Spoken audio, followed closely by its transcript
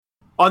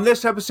On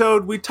this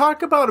episode, we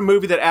talk about a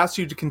movie that asks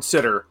you to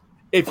consider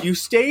if you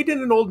stayed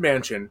in an old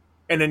mansion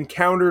and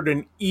encountered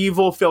an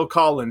evil Phil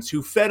Collins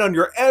who fed on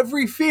your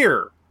every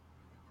fear,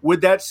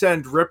 would that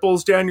send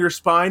ripples down your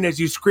spine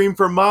as you scream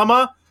for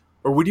mama?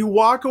 Or would you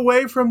walk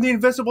away from the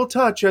invisible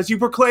touch as you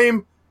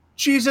proclaim,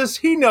 Jesus,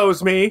 he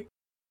knows me?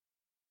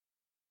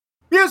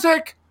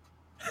 Music!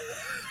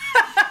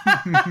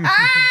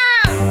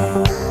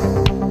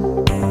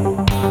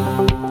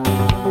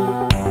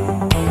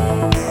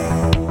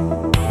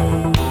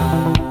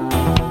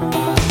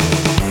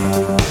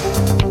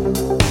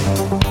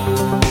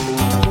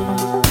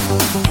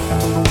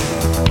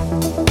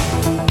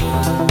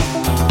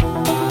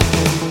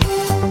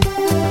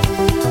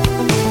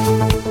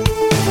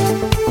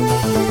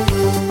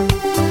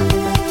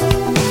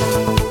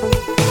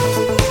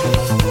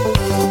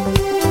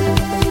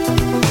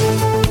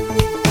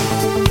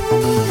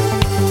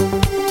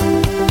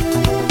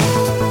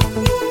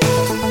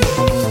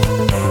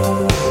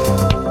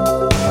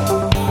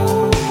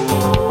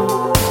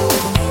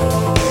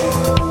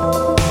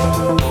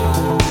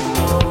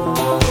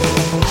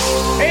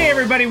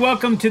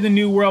 Welcome to the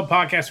New World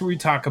Podcast, where we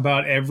talk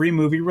about every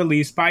movie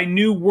released by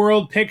New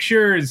World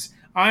Pictures.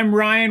 I'm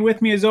Ryan.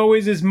 With me, as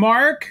always, is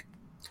Mark.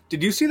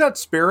 Did you see that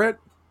spirit?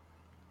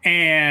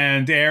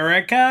 And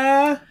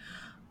Erica.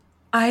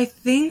 I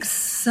think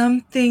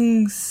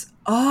something's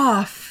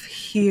off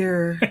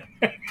here.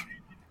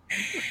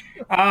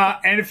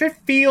 And if it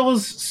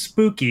feels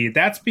spooky,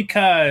 that's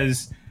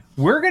because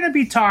we're going to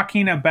be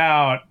talking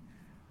about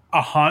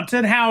a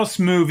haunted house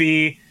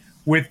movie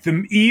with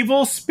the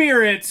evil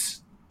spirits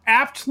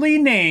aptly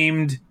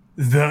named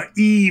The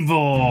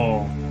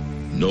Evil.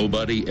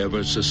 Nobody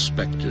ever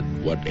suspected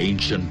what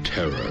ancient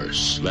terror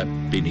slept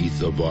beneath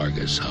the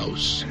Vargas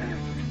house.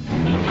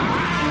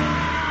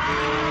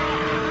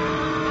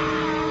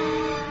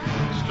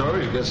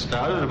 Stories get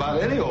started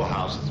about any old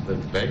house that's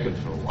been vacant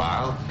for a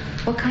while.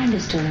 What kind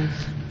of stories?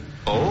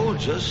 Oh,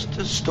 just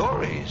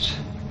stories.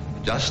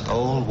 Just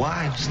old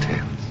wives'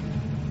 tales.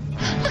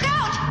 Look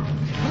out!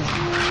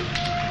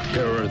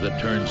 Terror that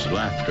turns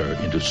laughter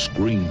into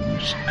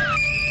screams.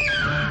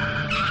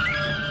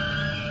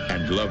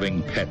 And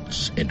loving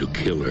pets into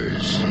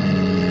killers.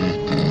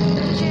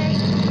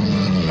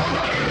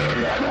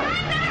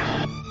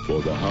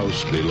 For the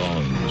house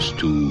belongs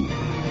to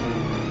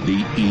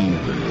the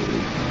evil.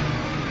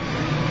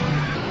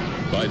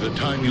 By the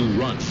time you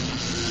run,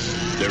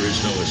 there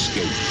is no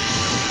escape.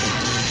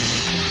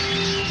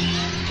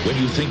 When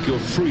you think you're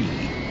free,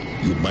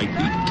 you might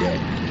be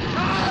dead.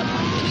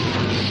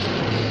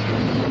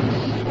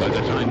 By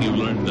the time you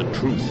learn the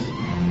truth,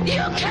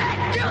 you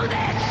can't do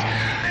this!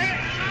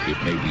 It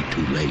may be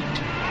too late.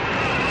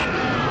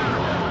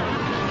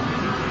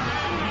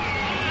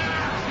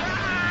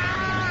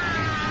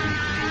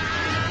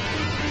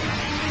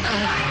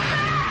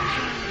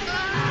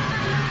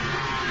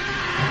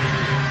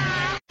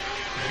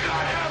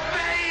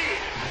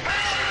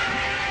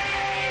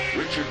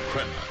 Richard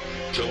Crenna,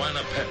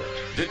 Joanna Pettit,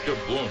 Victor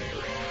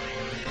Blumberg.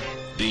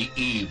 The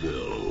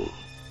Evil.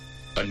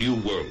 A New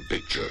World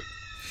Picture.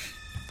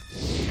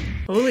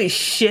 Holy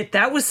shit,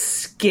 that was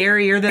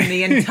scarier than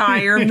the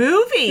entire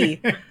movie.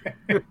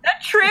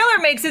 That trailer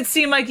makes it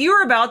seem like you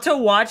were about to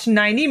watch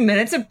 90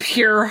 minutes of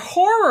pure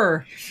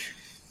horror.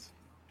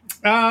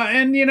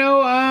 And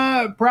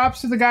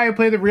props to the guy who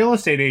played the real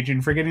estate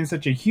agent for getting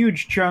such a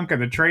huge chunk of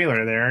the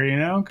trailer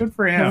there, good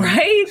for him.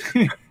 Right?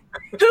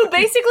 Who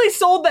basically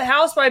sold the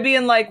house by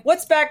being like,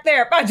 what's back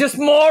there? Just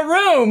more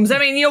rooms. I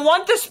mean, you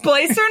want this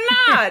place or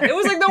not? It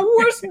was like the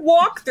worst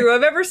walkthrough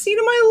I've ever seen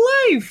in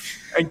my life.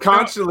 And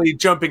constantly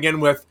jumping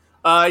in with,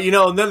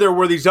 and then there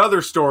were these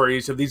other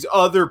stories of these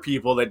other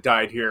people that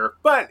died here.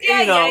 But,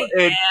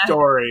 it's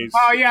stories.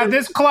 Oh, yeah,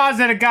 this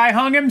closet, a guy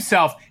hung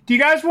himself. Do you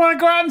guys want to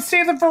go out and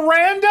see the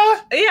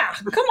veranda? Yeah,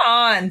 come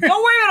on.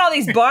 Don't worry about all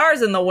these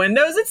bars in the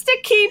windows. It's to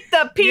keep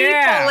the people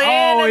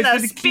in and the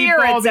spirits keep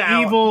all the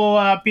out.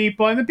 Evil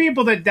people and the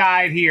people that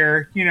died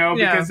here,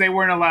 because they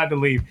weren't allowed to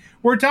leave.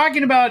 We're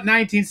talking about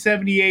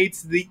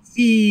 1978's The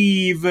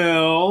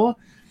Evil,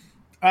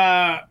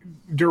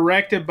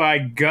 directed by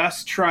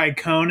Gus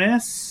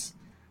Triconis.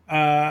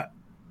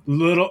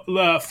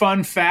 Little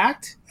fun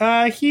fact: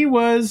 he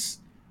was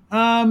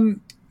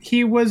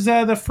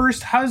the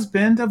first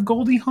husband of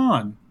Goldie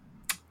Hawn,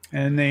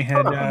 and they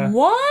had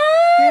what?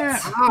 Yeah,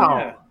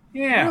 wow.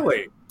 Yeah,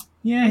 really?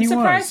 Yeah, I'm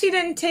surprised he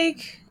didn't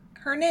take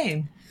her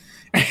name.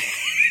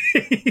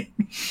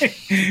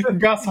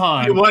 Gus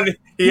Hawn.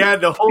 He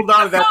had to hold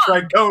on to that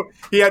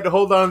He had to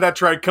hold on to that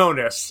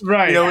Triconis.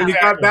 Right. When you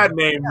got that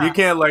name, you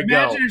can't let go.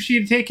 Imagine if she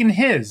had taken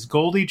his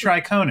Goldie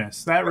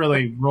Triconis. That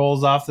really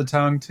rolls off the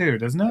tongue too,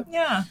 doesn't it?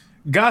 Yeah.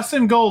 Gus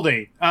and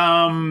Goldie.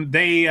 And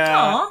they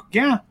have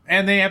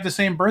the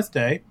same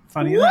birthday.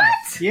 Funny what?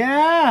 Enough.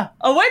 Yeah.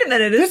 Oh, wait a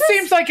minute. This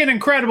seems like an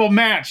incredible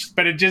match,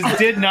 but it just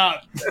did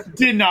not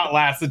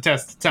last the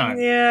test of time.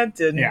 Yeah, it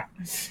didn't. Yeah.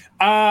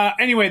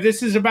 Anyway,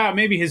 this is about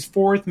maybe his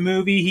fourth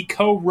movie. He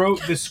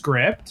co-wrote the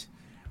script.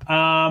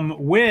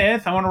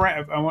 With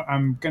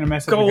I'm gonna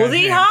mess up. Goldie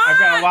the guy's name. I've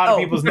got a lot of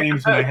Hawn? people's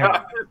names in my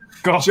head.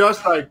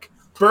 Just like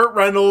Burt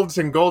Reynolds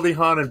and Goldie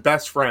Hawn and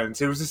best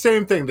friends. It was the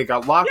same thing. They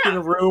got locked in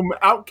a room.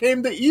 Out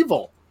came the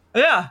evil.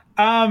 Yeah.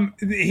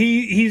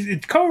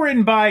 He's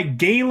co-written by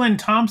Galen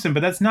Thompson, but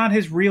that's not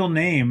his real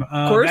name.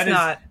 Of course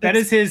not. That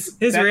is his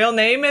real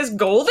name is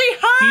Goldie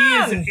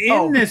Hawn. He is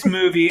in this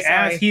movie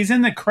Sorry. as he's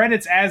in the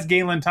credits as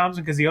Galen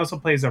Thompson because he also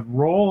plays a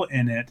role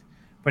in it.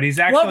 But he's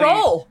actually What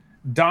role?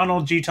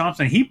 Donald G.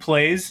 Thompson. He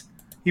plays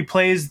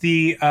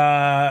the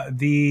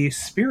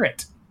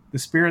spirit. The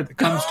spirit that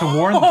comes to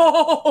warn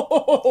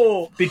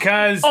them.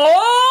 Because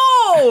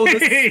the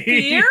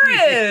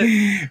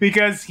spirit.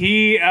 because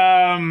he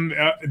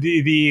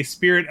the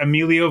spirit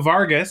Emilio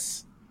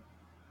Vargas,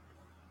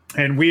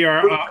 and we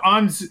are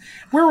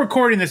we're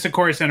recording this, of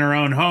course, in our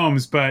own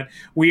homes, but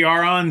we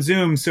are on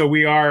Zoom, so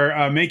we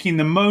are making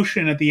the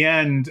motion at the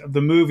end of the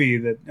movie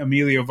that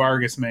Emilio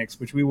Vargas makes,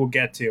 which we will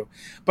get to.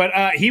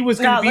 But he was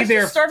going to be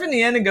there. Let's start from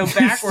the end and go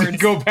backwards.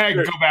 Go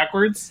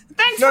backwards.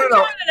 Thanks for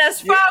joining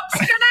us, folks.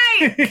 Good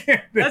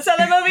night. That's how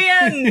the movie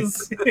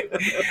ends.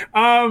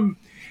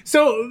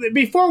 So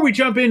before we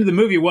jump into the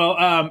movie,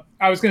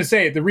 I was going to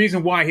say the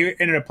reason why he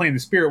ended up playing the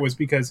spirit was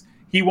because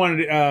he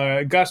wanted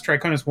Gus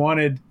Triconis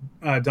wanted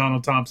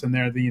Donald Thompson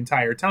there the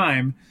entire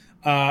time,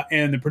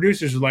 and the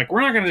producers were like,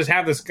 "We're not going to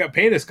just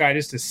pay this guy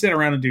just to sit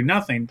around and do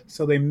nothing."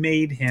 So they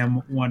made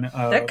him one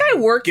of that guy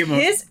worked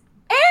his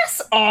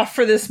ass off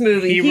for this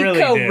movie. He really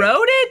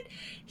co-wrote it.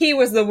 He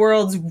was the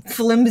world's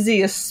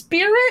flimsiest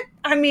spirit.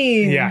 I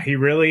mean, yeah, he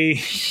really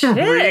he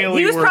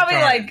was probably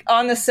hard. like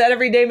on the set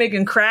every day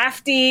making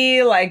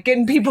crafty, like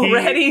getting people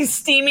ready,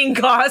 steaming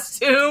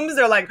costumes.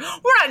 They're like,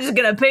 we're not just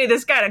gonna pay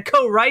this guy to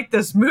co-write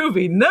this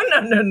movie. No.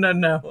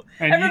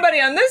 And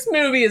everybody on this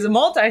movie is a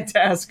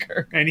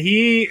multitasker. And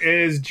he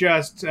is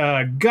just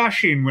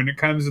gushing when it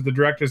comes to the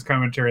director's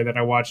commentary that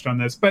I watched on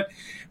this. But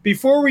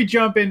before we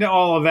jump into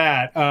all of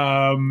that,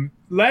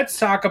 let's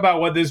talk about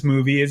what this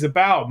movie is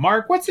about.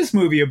 Mark, what's this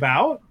movie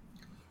about?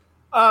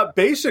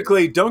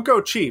 Basically, don't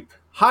go cheap.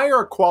 Hire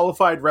a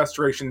qualified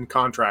restoration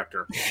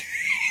contractor.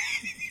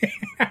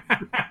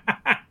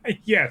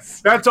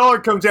 Yes. That's all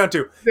it comes down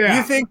to. Yeah.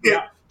 You think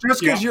that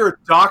just because you're a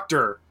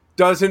doctor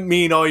doesn't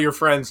mean all your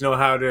friends know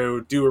how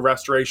to do a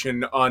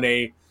restoration on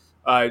a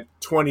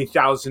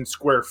 20,000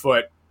 square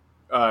foot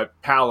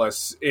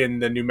palace in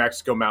the New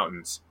Mexico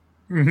mountains.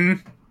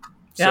 Mm-hmm.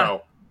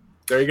 So,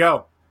 there you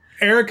go.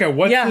 Erica,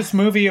 what's this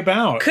movie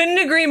about? Couldn't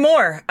agree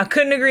more. I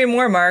couldn't agree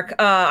more, Mark.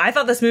 I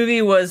thought this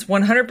movie was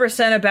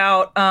 100%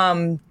 about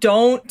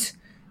don't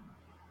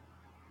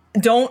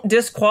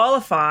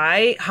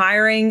disqualify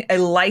hiring a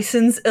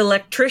licensed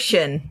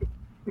electrician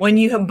when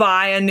you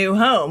buy a new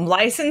home.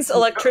 Licensed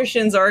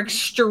electricians are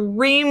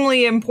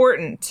extremely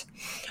important.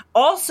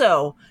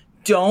 Also,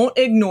 don't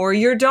ignore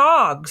your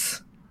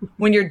dogs.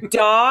 When your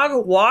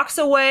dog walks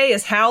away,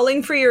 is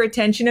howling for your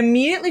attention,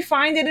 immediately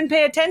find it and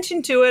pay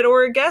attention to it,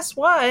 or guess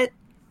what?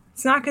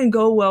 It's not going to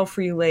go well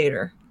for you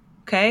later.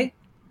 Okay?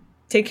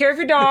 Take care of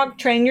your dog,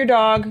 train your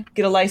dog,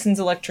 get a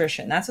licensed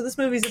electrician. That's what this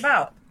movie's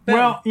about. Boom.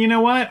 Well, you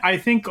know what? I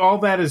think all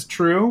that is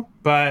true,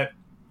 but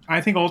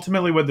I think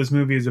ultimately what this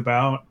movie is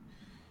about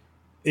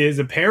is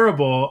a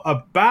parable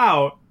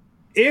about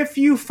if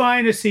you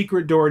find a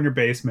secret door in your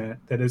basement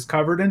that is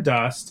covered in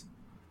dust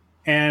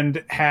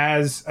and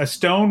has a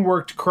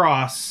stone-worked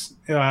cross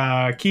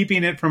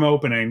keeping it from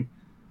opening,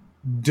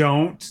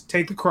 don't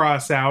take the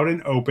cross out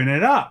and open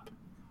it up.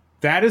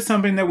 That is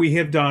something that we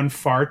have done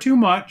far too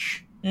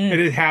much.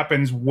 It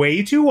happens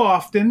way too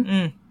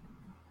often.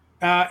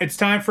 It's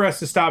time for us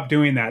to stop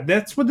doing that.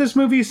 That's what this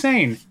movie is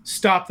saying.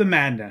 Stop the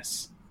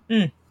madness.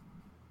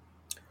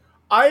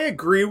 I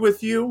agree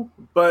with you,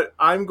 but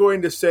I'm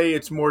going to say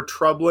it's more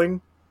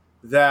troubling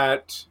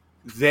that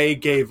they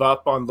gave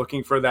up on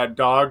looking for that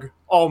dog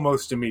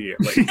almost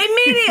immediately.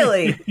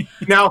 Immediately.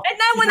 Now, and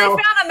then when they found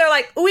him, they're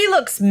like, "Oh, he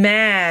looks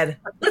mad.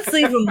 Let's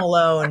leave him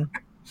alone."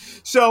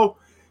 So,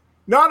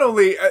 not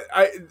only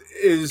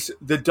is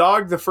the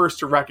dog the first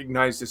to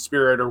recognize the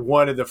spirit, or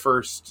one of the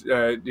first,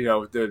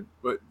 the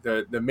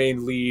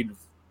main lead,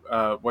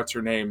 what's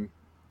her name?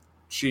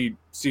 She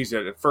sees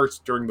it at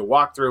first during the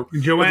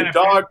walkthrough. Joanna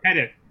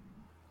Pettit.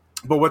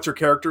 But what's her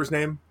character's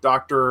name?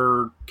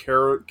 Dr.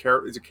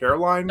 Is it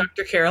Caroline?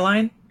 Dr.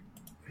 Caroline?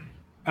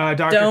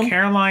 Dr. Dome?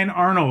 Caroline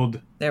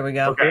Arnold. There we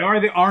go. Okay. They are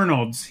the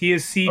Arnolds. He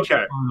is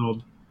C.J.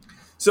 Arnold.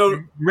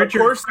 So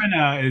Richard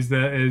Crenna is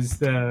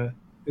the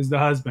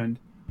husband.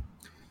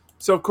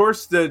 So of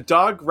course the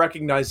dog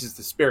recognizes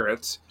the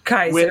spirits.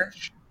 Kaiser.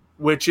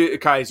 Which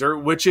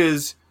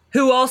is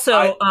who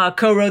also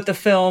co-wrote the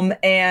film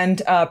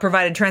and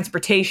provided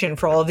transportation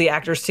for all of the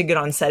actors to get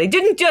on set.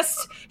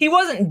 He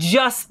wasn't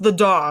just the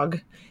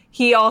dog.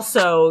 He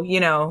also,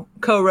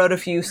 co-wrote a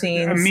few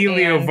scenes.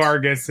 Emilio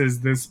Vargas is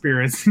the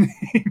spirit's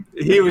name.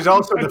 He was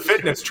also the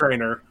fitness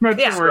trainer.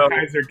 That's where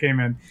Kaiser came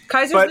in.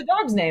 Kaiser's the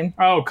dog's name.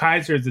 Oh,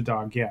 Kaiser's the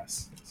dog,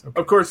 yes. Okay.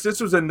 Of course,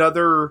 this was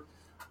another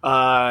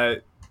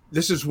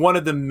this is one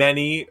of the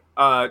many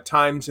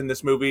times in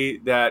this movie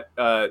that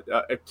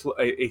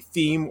a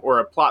theme or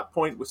a plot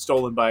point was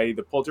stolen by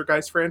the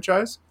Poltergeist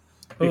franchise,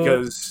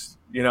 because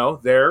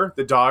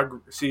the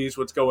dog sees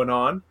what's going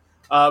on,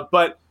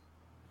 but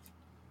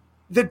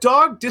the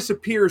dog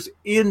disappears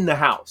in the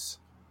house.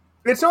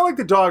 It's not like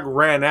the dog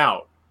ran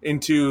out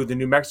into the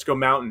New Mexico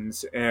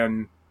mountains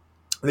and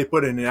they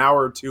put in an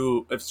hour or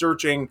two of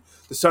searching.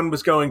 The sun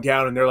was going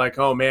down and they're like,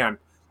 oh man,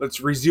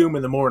 let's resume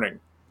in the morning.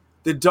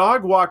 The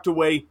dog walked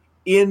away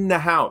in the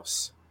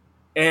house,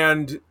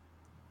 and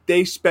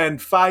they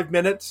spend 5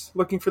 minutes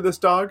looking for this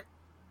dog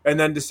and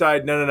then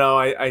decide, no,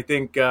 I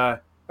think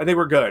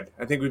we're good.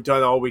 I think we've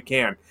done all we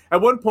can.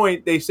 At one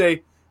point they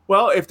say,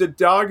 well, if the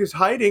dog is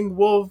hiding,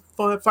 we'll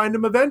find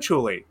him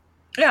eventually.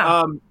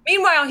 Yeah.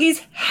 Meanwhile,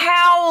 he's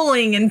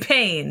howling in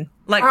pain.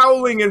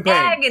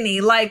 Agony.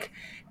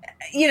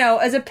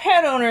 As a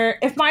pet owner,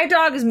 if my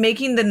dog is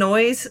making the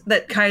noise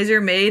that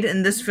Kaiser made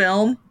in this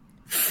film,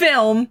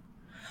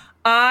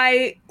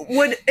 I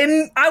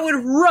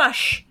would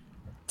rush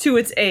to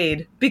its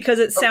aid because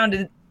it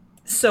sounded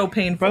so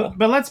painful.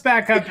 But let's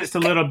back up just a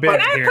little bit.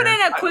 Can I put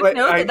in a quick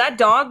note that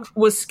dog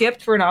was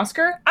skipped for an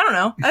Oscar? I don't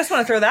know. I just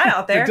want to throw that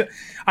out there.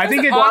 I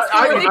think it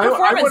Oscar-worthy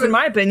performance, in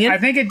my opinion. I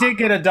think it did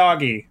get a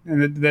doggy in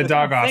the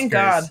dog Oscars. Thank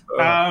God.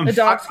 The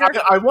dog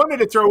Oscar. I wanted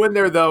to throw in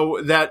there though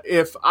that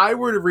if I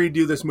were to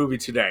redo this movie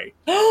today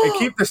and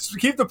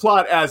keep the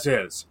plot as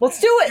is, let's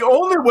do it. The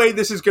only way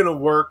this is going to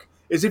work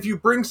is if you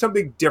bring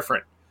something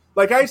different.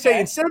 Like I say,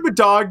 instead of a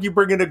dog, you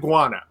bring an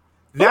iguana.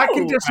 That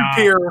can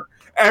disappear. Wow.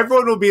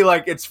 Everyone will be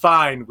like, it's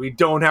fine. We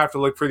don't have to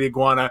look for the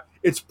iguana.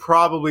 It's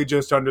probably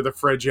just under the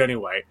fridge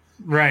anyway.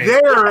 Right.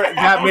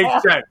 That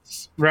makes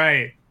sense.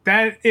 Right.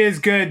 That is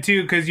good,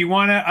 too, because you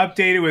want to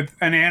update it with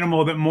an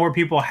animal that more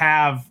people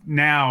have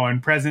now in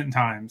present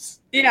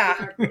times.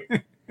 Yeah.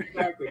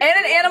 Exactly. And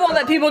an animal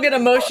that people get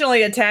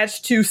emotionally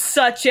attached to,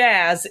 such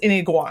as an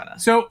iguana.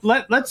 So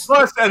let's...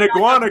 Plus, an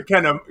iguanas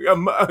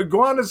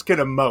can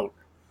emote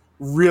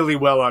really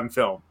well on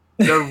film.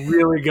 They're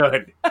really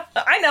good.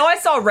 I know. I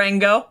saw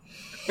Rango.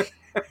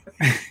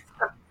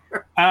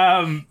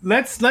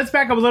 Let's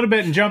back up a little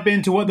bit and jump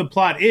into what the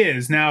plot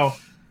is. Now,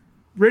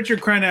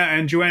 Richard Crenna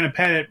and Joanna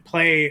Pettit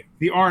play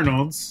the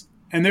Arnolds,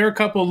 and they're a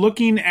couple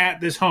looking at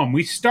this home.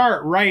 We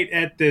start right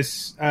at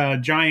this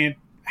giant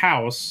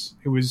house.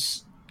 It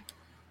was,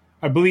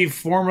 I believe,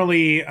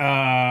 formerly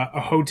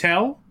a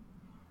hotel.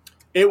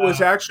 It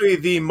was actually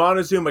the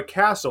Montezuma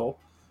Castle.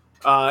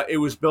 It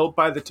was built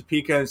by the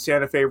Topeka and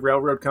Santa Fe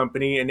Railroad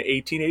Company in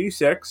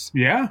 1886.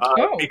 Yeah.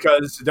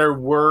 Because there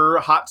were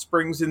hot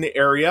springs in the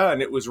area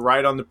and it was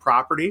right on the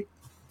property.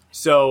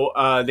 So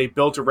they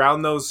built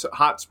around those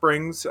hot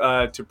springs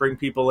to bring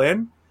people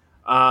in.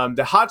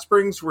 The hot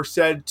springs were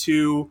said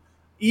to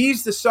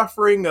ease the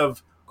suffering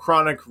of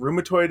chronic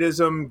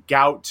rheumatoidism,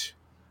 gout,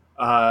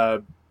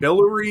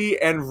 biliary,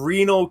 and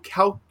renal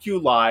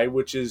calculi,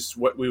 which is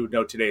what we would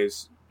know today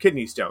as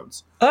kidney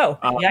stones. Oh,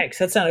 yikes.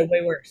 That sounded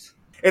way worse.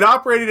 It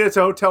operated as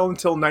a hotel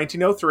until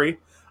 1903.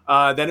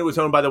 Then it was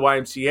owned by the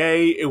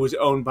YMCA. It was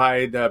owned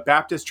by the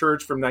Baptist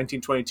Church from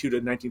 1922 to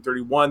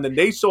 1931. Then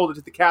they sold it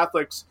to the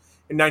Catholics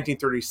in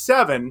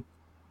 1937.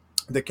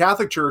 The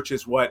Catholic Church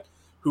is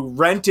who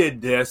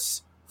rented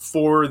this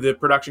for the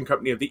production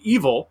company of The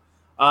Evil.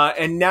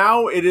 And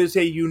now it is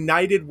a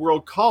United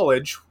World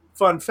College.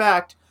 Fun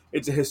fact,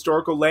 it's a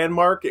historical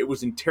landmark. It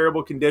was in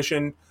terrible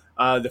condition.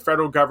 The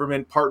federal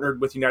government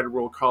partnered with United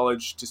World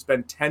College to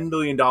spend $10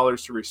 million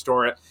to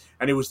restore it.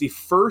 And it was the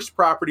first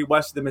property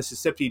west of the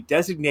Mississippi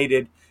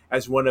designated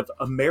as one of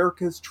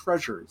America's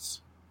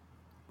treasures.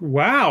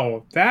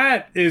 Wow.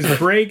 That is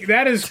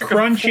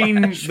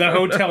crunching the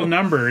hotel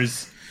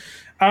numbers.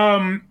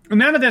 None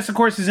of this, of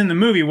course, is in the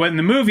movie. What in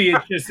the movie,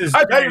 it's just this.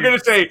 I thought you were going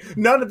to say,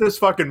 none of this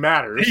fucking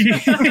matters.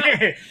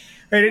 It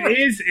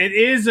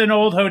is an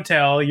old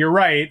hotel. You're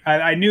right.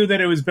 I knew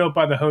that it was built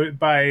by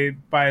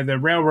the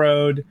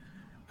railroad,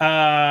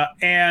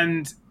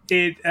 and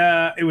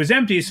it was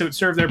empty, so it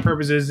served their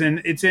purposes.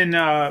 And it's in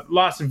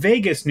Las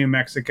Vegas, New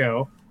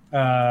Mexico.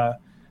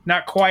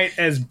 Not quite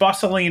as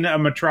bustling a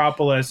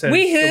metropolis as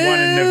Wee-hoo, the one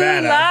in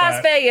Nevada.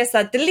 Las Vegas,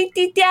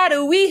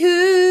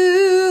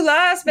 wee-hoo.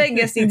 Las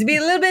Vegas needs to be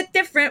a little bit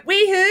different.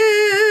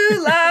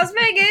 Wee-hoo, Las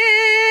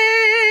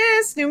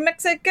Vegas, New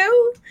Mexico.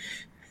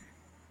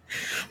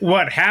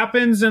 What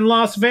happens in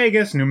Las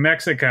Vegas, New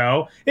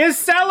Mexico, is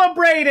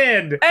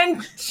celebrated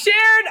and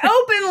shared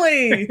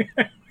openly.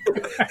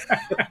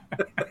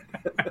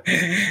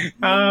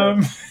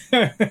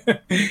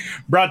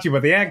 Brought to you by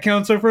the Ad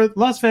Council for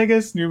Las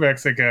Vegas, New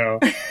Mexico.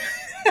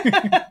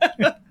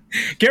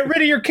 Get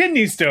rid of your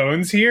kidney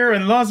stones here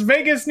in Las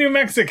Vegas, New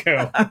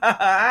Mexico,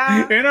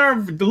 in our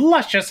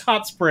luscious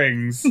hot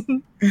springs.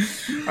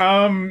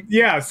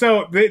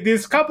 So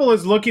this couple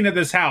is looking at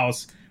this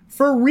house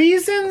for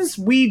reasons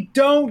we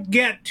don't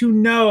get to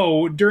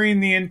know during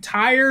the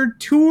entire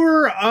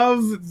tour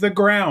of the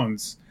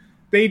grounds.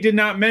 They did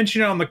not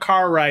mention it on the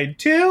car ride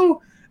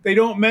too. They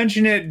don't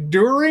mention it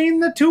during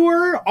the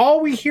tour.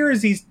 All we hear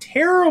is these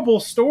terrible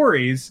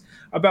stories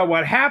about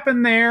what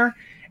happened there.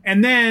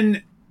 And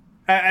then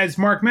as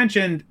Mark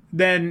mentioned,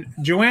 then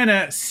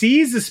Joanna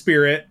sees the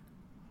spirit.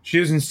 She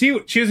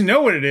doesn't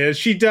know what it is.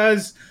 She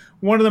does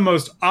one of the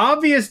most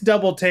obvious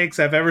double takes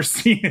I've ever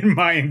seen in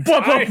my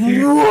entire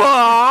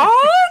What?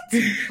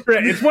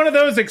 Right. It's one of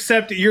those,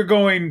 except you're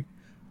going,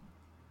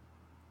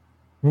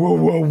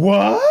 whoa,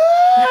 what?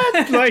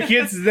 Like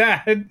it's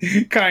that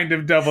kind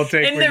of double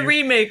take. In the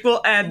remake,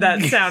 we'll add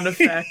that sound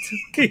effect.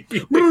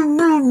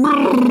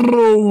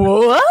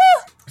 What?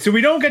 So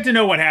we don't get to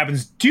know what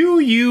happens. Do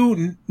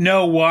you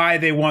know why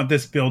they want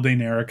this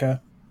building,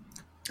 Erica?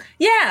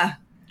 Yeah.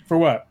 For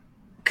what?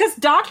 Because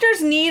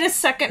doctors need a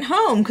second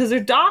home because they're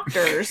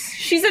doctors.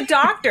 She's a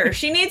doctor.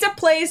 She needs a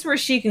place where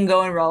she can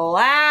go and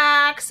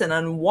relax and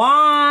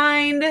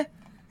unwind.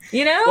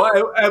 You know?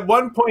 Well, at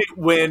one point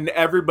when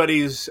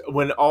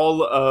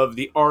all of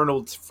the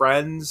Arnold's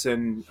friends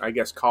and I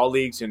guess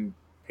colleagues and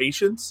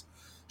patients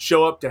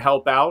show up to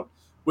help out,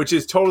 which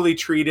is totally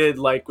treated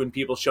like when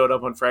people showed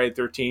up on Friday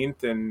the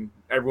 13th and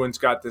everyone's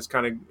got this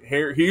kind of,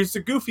 here's the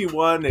goofy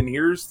one and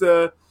here's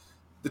the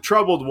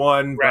troubled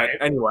one. Right.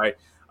 But anyway,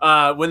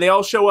 when they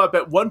all show up,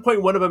 at one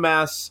point one of them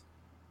asks,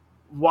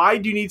 why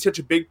do you need such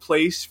a big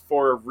place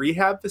for a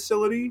rehab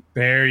facility?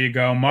 There you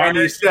go, Mark. And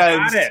he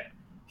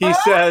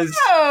says,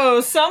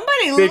 oh,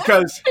 somebody looked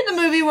at the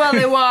movie while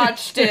they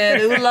watched it.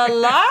 Ooh la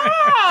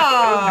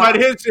la. But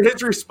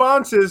his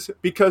response is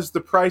because the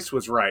price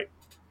was right.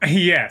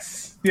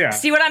 Yes. Yeah.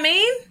 See what I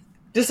mean?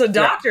 Just a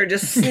doctor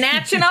just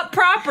snatching up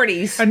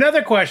properties.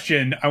 Another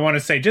question I want to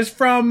say, just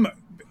from,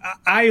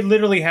 I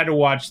literally had to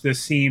watch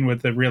this scene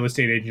with the real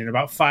estate agent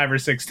about 5 or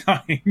 6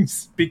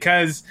 times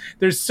because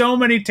there's so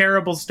many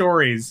terrible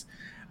stories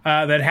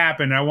that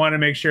happen. I want to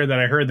make sure that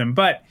I heard them.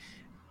 But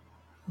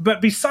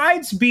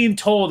besides being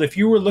told if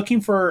you were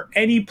looking for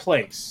any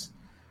place,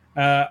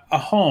 a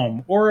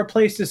home or a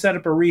place to set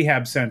up a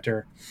rehab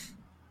center,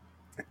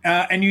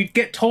 and you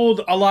get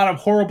told a lot of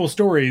horrible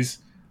stories,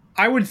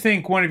 I would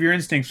think one of your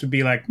instincts would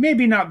be like,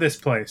 maybe not this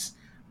place.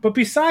 But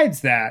besides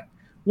that,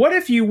 what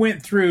if you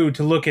went through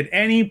to look at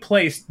any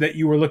place that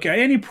you were looking at,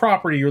 any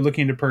property you're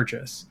looking to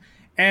purchase,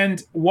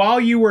 and while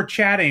you were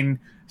chatting,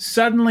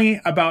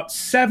 suddenly about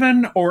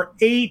 7 or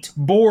 8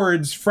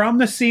 boards from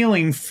the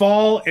ceiling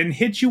fall and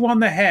hit you on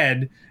the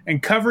head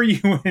and cover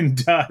you in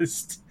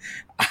dust?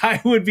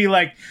 I would be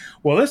like,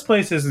 well, this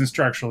place isn't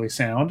structurally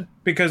sound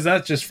because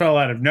that just fell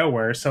out of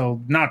nowhere.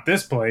 So not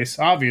this place,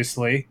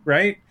 obviously,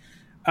 right?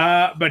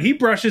 But he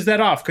brushes that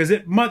off because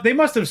they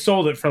must have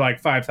sold it for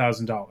like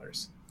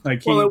 $5,000.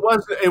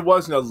 It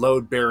wasn't a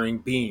load bearing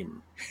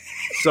beam,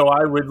 so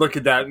I would look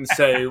at that and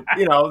say,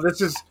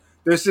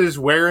 this is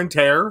wear and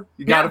tear.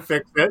 You got to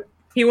fix it.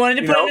 He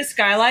wanted to put in a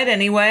skylight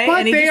anyway,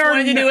 and he just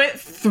wanted to do it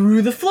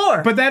through the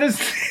floor. But that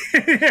is...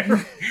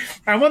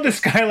 I want the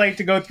skylight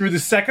to go through the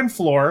 2nd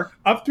floor,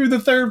 up through the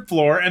 3rd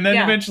floor, and then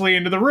eventually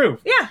into the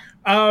roof. Yeah.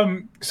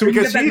 So we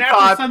get that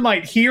natural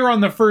sunlight here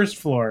on the 1st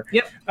floor.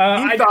 Yep.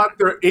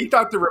 He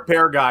thought the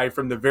repair guy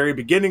from the very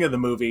beginning of the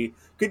movie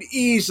could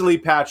easily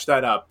patch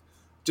that up.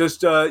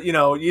 Just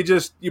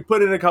you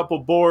put in a couple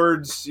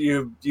boards,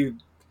 you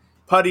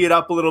putty it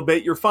up a little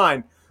bit, you're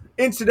fine.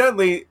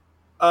 Incidentally,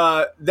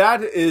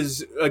 that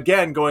is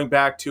again going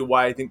back to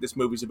why I think this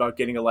movie's about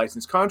getting a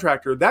licensed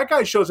contractor. That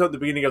guy shows up at the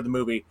beginning of the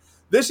movie.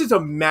 This is a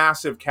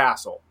massive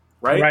castle,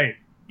 right? Right.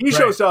 He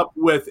shows up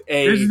with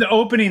This is the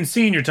opening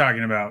scene you're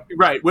talking about.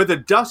 Right, with a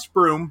dust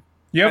broom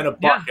and a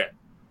bucket. Yeah.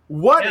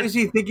 What is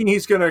he thinking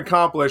he's going to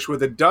accomplish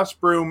with a dust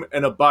broom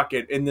and a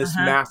bucket in this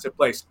massive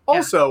place?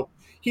 Also,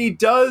 he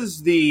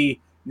does the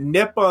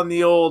nip on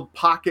the old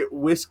pocket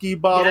whiskey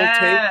bottle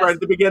tape right at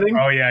the beginning.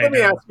 Oh, yeah. Let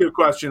me ask you a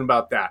question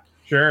about that.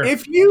 Sure.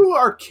 If you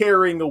are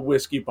carrying a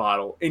whiskey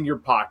bottle in your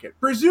pocket,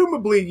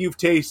 presumably you've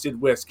tasted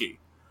whiskey.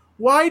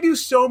 Why do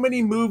so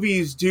many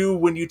movies do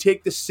when you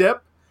take the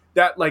sip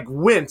that like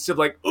wince of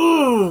like,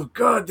 ooh,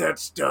 God, that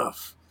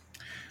stuff?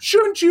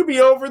 Shouldn't you be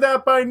over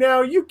that by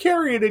now? You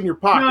carry it in your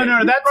pocket.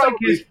 No, that's like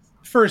his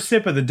first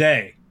sip of the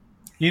day.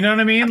 You know what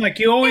I mean? Like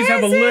you always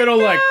have a little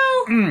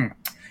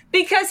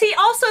Because he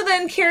also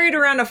then carried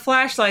around a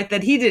flashlight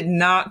that he did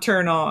not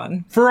turn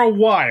on. For a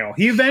while.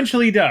 He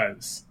eventually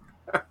does.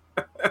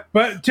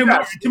 But to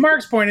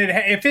Mark's point,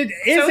 if it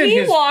isn't so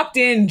he walked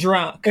in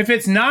drunk. If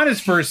it's not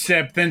his first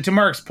sip, then to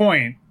Mark's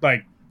point,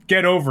 like,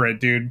 get over it,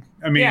 dude.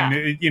 I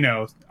mean,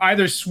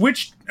 either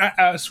switch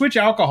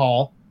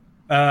alcohol,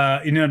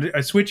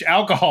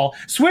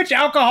 switch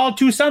alcohol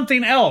to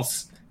something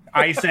else.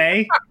 I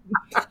say.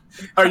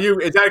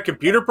 Is that a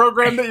computer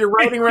program that you're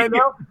writing right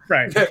now?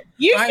 Right.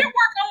 You should work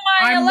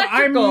on my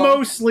electrical. I'm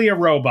mostly a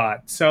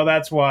robot, so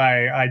that's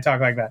why I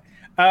talk like that.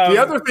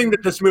 The other thing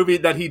that this movie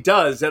that he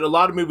does that a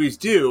lot of movies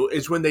do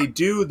is when they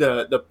do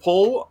the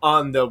pull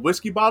on the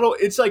whiskey bottle,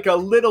 it's like a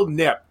little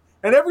nip.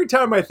 And every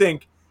time I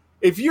think,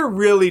 if you're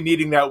really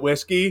needing that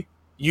whiskey,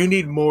 you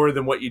need more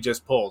than what you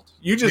just pulled.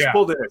 You just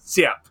pulled in a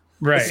sip.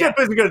 Right. A sip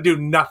isn't going to do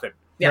nothing.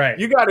 Right.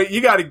 You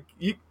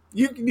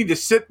need to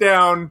sit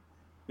down,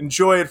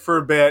 enjoy it for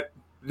a bit,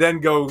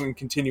 then go and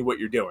continue what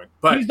you're doing.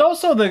 But he's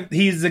also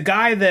the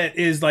guy that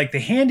is like the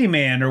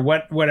handyman or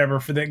whatever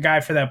for the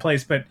guy for that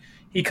place. But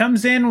he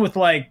comes in with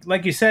like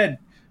you said,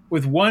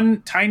 with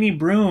one tiny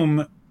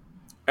broom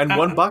and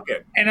one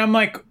bucket. And I'm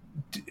like,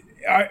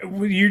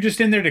 you're just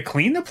in there to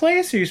clean the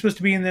place? Are you supposed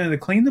to be in there to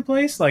clean the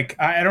place? Like,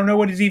 I don't know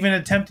what he's even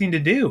attempting to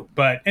do.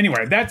 But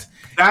anyway, that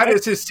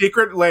is his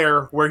secret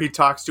lair where he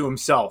talks to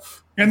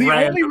himself. And the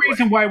only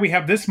reason why we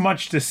have this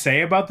much to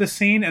say about this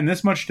scene and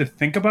this much to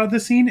think about the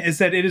scene is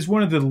that it is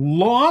one of the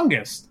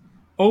longest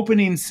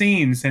opening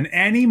scenes in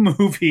any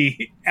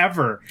movie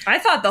ever. I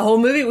thought the whole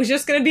movie was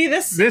just going to be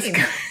this scene.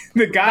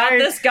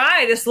 This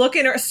guy just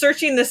looking or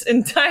searching this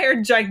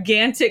entire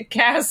gigantic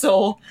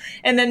castle,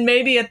 and then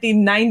maybe at the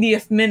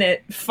 90th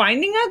minute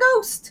finding a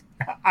ghost.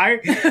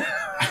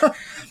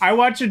 I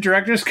watched the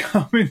director's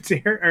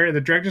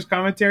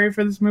commentary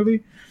for this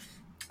movie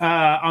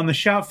on the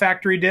Shout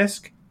Factory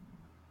disc.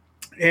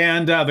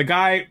 And the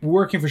guy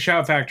working for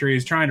Shout Factory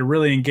is trying to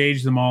really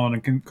engage them all in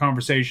a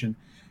conversation.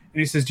 And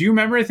he says, do you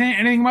remember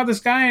anything about this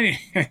guy?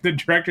 And the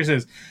director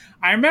says,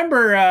 I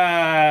remember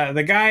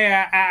the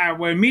guy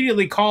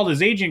immediately called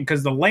his agent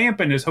because the lamp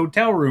in his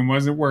hotel room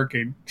wasn't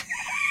working.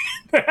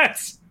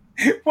 That's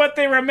what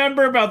they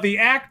remember about the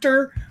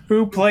actor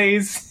who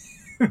plays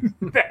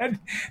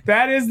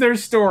that is their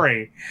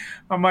story.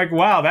 I'm like,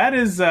 wow, that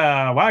is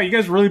wow, you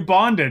guys really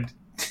bonded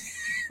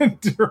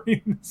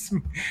during this.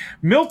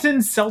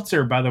 Milton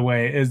Seltzer, by the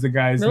way, is the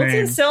guy's name.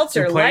 Milton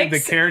Seltzer who played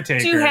likes the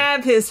caretaker. To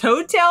have his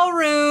hotel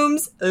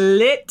rooms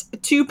lit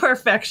to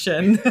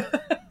perfection.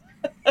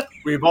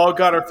 We've all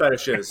got our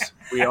fetishes.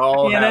 We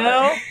all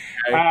have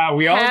it.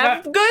 We all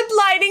have good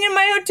lighting in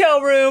my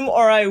hotel room,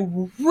 or I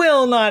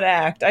will not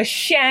act. I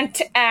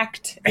shan't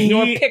act in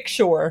your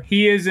picture.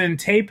 He is in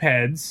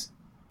Tapeheads.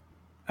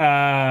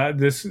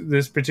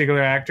 This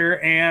particular actor,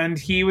 and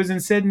he was in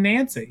Sid and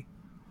Nancy.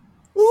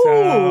 Ooh.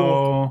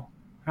 So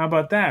how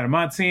about that? I'm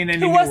not seeing any.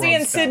 Who was he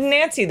in Sid and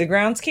Nancy? The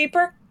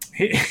groundskeeper.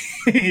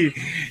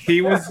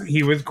 He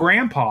was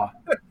Grandpa.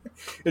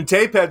 In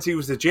Tapeheads, he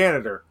was the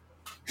janitor.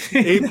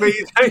 He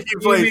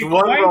plays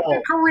one role.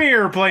 A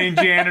career playing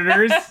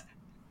janitors.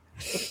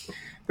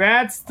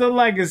 That's the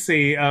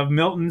legacy of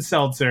Milton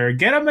Seltzer.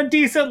 Get him a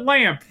decent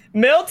lamp.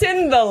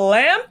 Milton the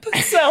Lamp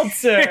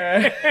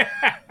Seltzer.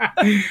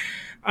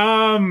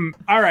 All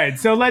right.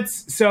 So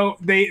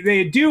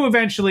they do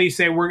eventually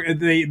say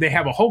they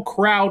have a whole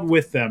crowd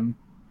with them.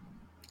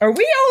 Are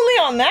we only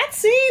on that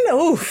scene?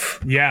 Oof.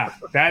 Yeah,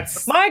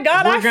 that's my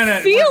God.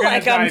 I feel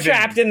like I'm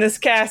trapped in this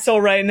castle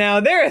right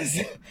now. There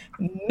is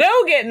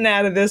no getting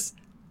out of this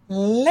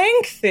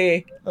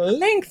lengthy.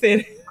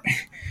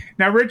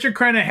 Now, Richard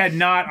Crenna had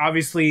not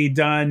obviously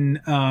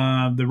done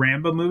the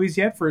Rambo movies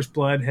yet. First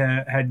Blood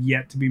had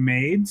yet to be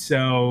made.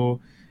 So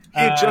he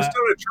had just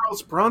done a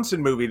Charles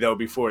Bronson movie, though,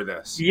 before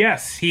this.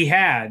 Yes, he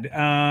had.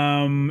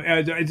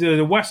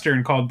 A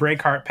Western called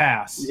Breakheart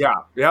Pass. Yeah,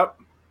 yep.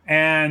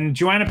 And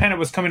Joanna Pennant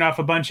was coming off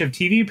a bunch of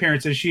TV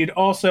appearances. She had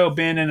also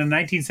been in a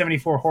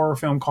 1974 horror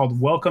film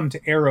called Welcome to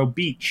Arrow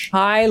Beach.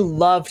 I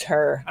loved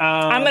her.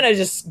 I'm going to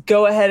just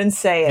go ahead and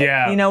say it.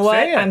 Yeah, you know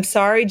what? I'm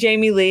sorry,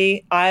 Jamie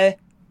Lee. I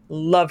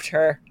loved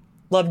her.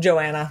 Loved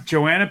Joanna.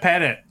 Joanna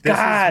Pennant. This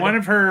is one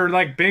of her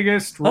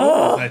biggest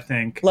roles, I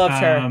think. Loved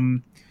her.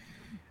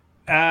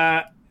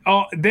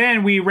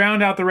 Then we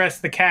round out the rest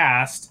of the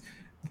cast.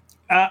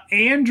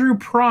 Andrew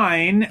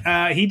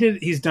Prine,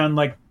 he's done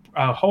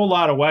a whole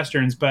lot of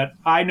Westerns, but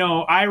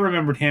I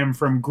remembered him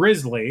from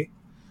Grizzly.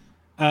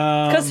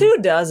 Because who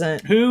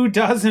doesn't? Who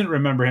doesn't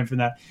remember him from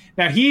that?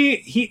 Now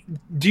did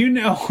you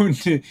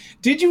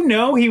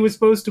know he was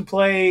supposed to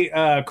play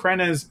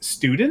Crenna's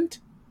student?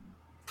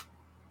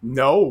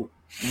 No,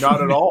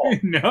 not at all.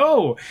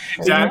 No.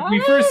 When we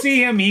first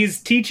see him,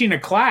 he's teaching a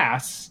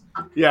class.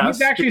 Yeah, he's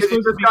actually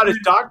supposed to got his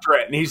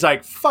doctorate, and he's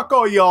like, "Fuck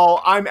all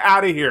y'all, I'm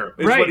out of here."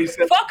 Is what he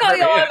said. Fuck all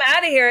y'all, I'm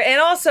out of here. And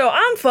also,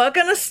 I'm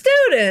fucking a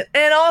student,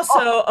 and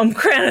also, I'm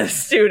Crenna's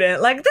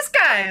student. Like this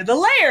guy, the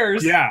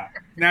layers. Yeah.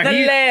 Now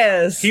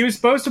he was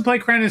supposed to play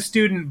Crenna's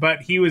student,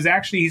 but he's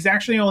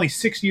actually only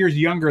 6 years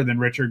younger than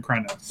Richard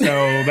Crenna, so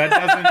that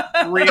doesn't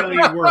really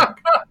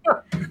work. I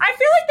feel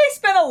like they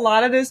spent a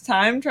lot of this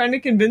time trying to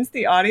convince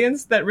the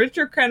audience that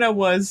Richard Crenna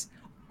was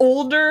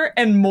older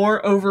and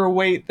more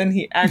overweight than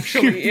he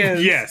actually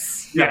is.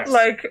 Yes.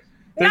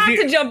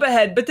 To jump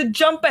ahead, but to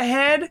jump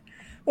ahead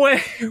when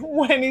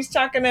he's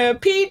talking to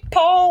Pete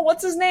Paul,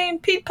 what's his name?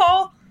 Pete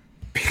Paul?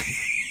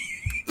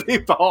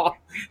 Pete Paul.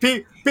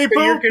 Pete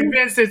You're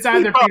convinced it's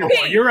either Pete or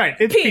Paul. You're right.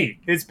 It's Pete.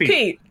 It's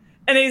Pete.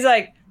 And he's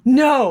like,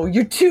 no,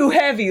 you're too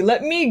heavy.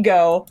 Let me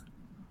go.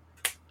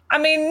 I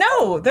mean,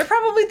 no, they're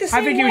probably the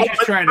same. I think he was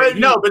just trying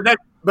to...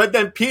 But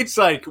then Pete's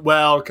like,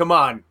 well, come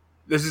on.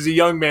 This is a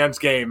young man's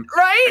game.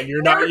 Right? And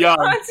you're not young.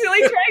 Constantly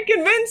trying to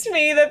convince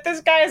me that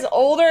this guy is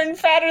older and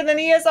fatter than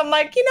he is. I'm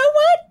like, you know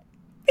what?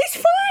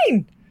 He's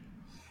fine.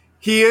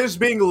 He is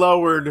being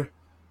lowered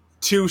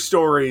 2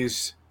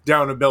 stories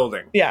down a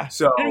building. Yeah.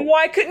 So and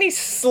why couldn't he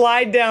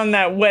slide down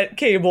that wet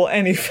cable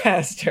any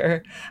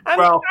faster? I'm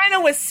kind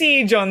of with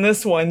Siege on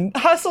this one.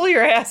 Hustle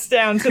your ass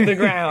down to the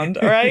ground,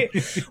 all right?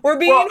 We're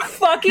being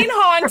fucking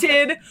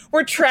haunted.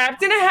 We're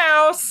trapped in a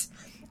house.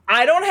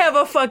 I don't have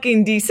a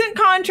fucking decent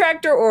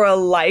contractor or a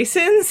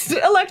licensed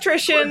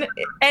electrician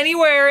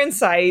anywhere in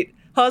sight.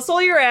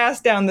 Hustle your ass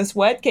down this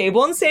wet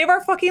cable and save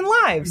our fucking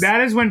lives. That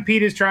is when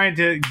Pete is trying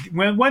to.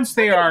 Once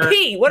they are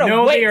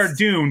they are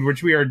doomed,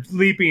 which we are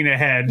leaping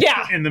ahead.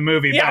 In the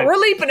movie. Yeah, we're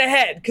leaping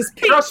ahead because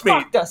Pete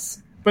fucked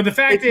us. But the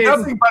fact is,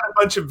 nothing but a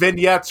bunch of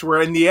vignettes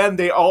where, in the end,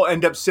 they all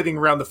end up sitting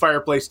around the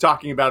fireplace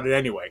talking about it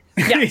anyway.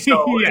 Yeah.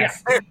 So,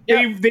 yes. They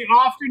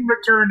often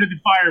return to the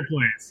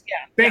fireplace. Yeah.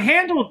 They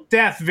handle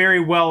death very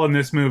well in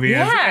this movie.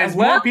 As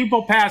more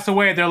people pass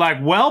away, they're like,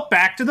 well,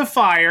 back to the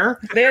fire.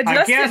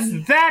 I guess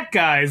that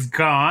guy's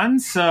gone,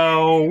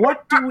 so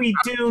what do we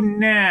do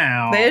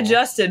now? They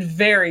adjusted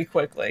very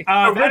quickly.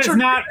 That is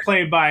not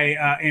played by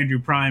Andrew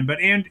Prine, but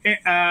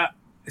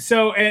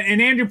So,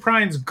 Andrew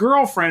Prine's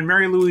girlfriend,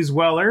 Mary Louise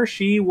Weller,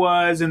 she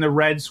was in the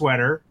red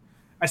sweater.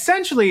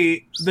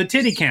 Essentially, the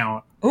titty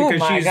count.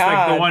 Because she's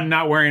like the one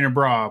not wearing a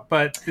bra.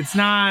 But it's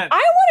not... I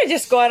want to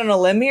just go out on a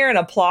limb here and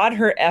applaud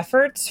her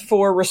efforts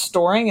for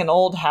restoring an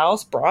old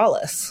house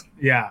braless.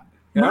 Yeah.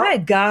 My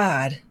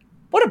God.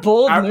 What a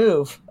bold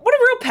move. What a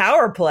real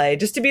power play.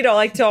 Just to be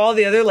to all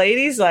the other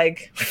ladies,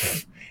 like,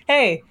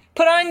 hey,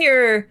 put on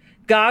your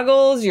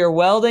goggles, your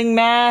welding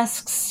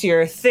masks,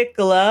 your thick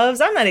gloves.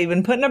 I'm not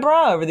even putting a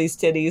bra over these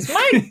titties.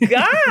 My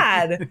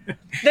God.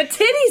 The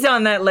titties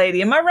on that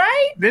lady. Am I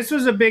right? This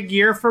was a big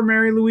year for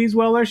Mary Louise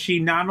Weller. She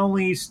not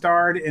only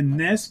starred in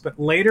this, but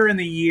later in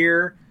the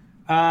year,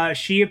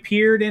 she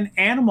appeared in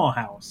Animal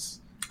House.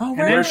 Oh,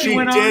 right. Where she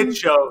did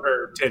show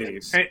her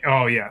titties.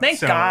 Oh, yeah. Thank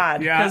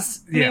God.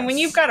 Because, I mean, when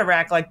you've got a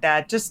rack like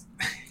that, just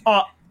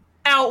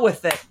out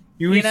with it.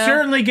 You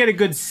certainly get a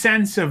good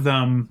sense of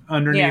them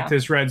underneath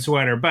this red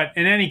sweater. But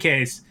in any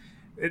case,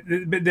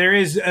 there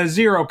is a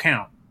zero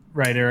count.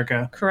 Right,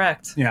 Erica?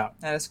 Correct. Yeah.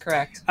 That is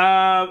correct.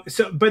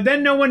 But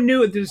then no one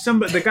knew.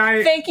 The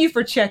guy... Thank you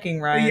for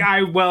checking, Ryan.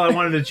 I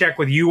wanted to check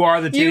with you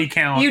are the titty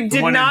count. You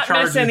did not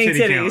miss any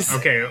titties.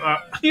 Count. Okay.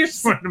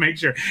 Just wanted to make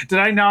sure. Did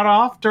I nod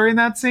off during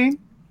that scene?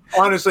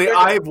 Honestly,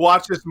 I've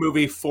watched this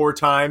movie 4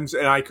 times,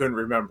 and I couldn't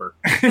remember.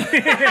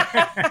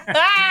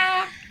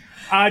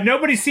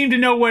 Nobody seemed to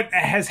know what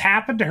has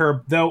happened to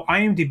her, though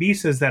IMDb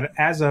says that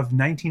as of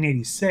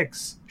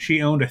 1986,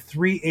 she owned a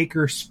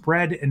 3-acre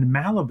spread in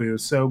Malibu,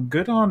 so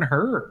good on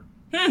her.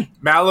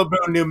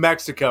 Malibu, New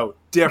Mexico,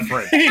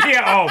 different.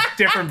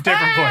 Different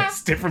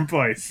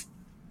place.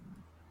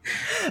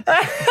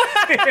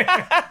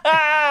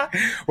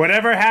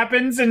 Whatever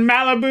happens in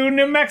Malibu,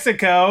 New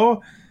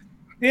Mexico...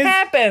 It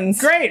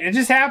happens. Great. It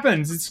just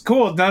happens. It's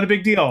cool. It's not a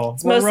big deal.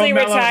 It's mostly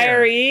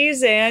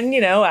retirees and,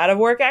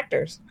 out-of-work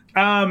actors.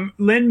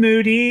 Lynn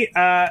Moody,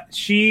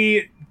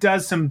 she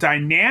does some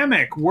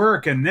dynamic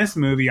work in this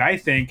movie, I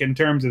think, in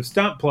terms of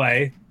stunt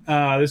play.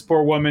 This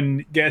poor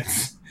woman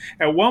gets,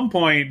 at one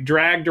point,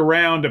 dragged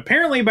around,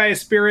 apparently by a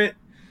spirit.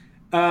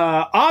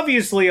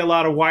 Obviously, a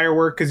lot of wire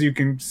work, because you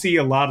can see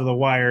a lot of the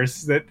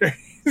wires that...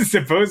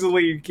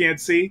 supposedly you can't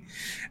see.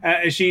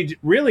 She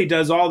really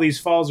does all these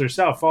falls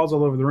herself, falls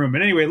all over the room.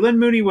 But anyway, Lynn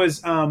Moody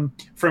was from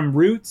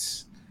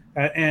Roots,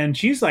 and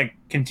she's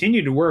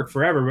continued to work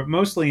forever, but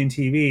mostly in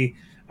TV.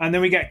 And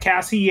then we got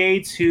Cassie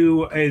Yates,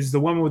 who is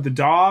the woman with the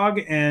dog,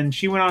 and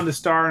she went on to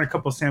star in a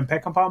couple of Sam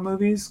Peckinpah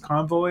movies,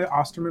 Convoy,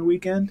 Osterman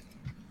Weekend.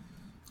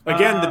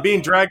 Again, the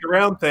being dragged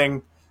around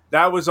thing,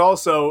 that was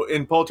also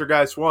in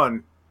Poltergeist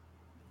 1.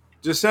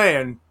 Just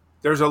saying.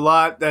 There's a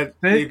lot that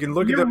you can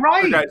look at the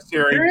Poltergeist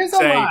theory and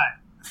say,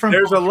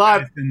 there's a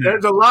lot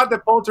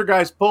that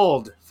Poltergeist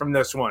pulled from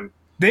this one.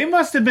 They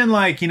must have been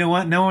like, you know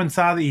what? No one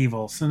saw the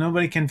evil, so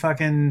nobody can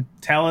fucking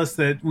tell us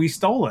that we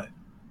stole it.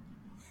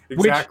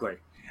 Exactly.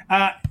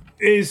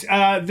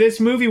 This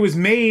movie was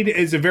made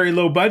as a very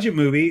low budget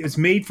movie. It's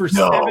made for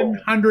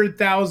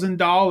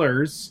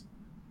 $700,000,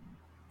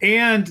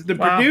 and the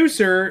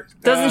producer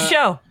doesn't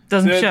show.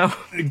 Gus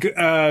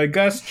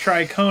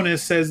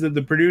Triconis says that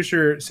the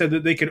producer said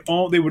that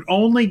they would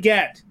only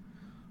get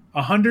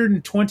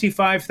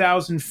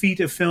 125,000 feet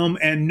of film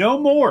and no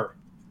more.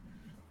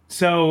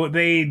 So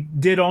they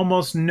did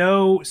almost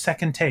no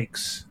second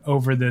takes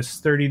over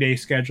this 30-day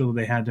schedule that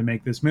they had to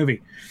make this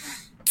movie.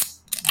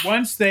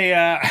 Once they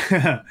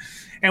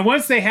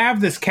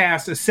have this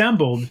cast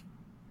assembled,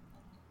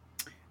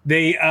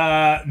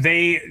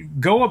 they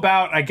go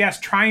about, I guess,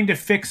 trying to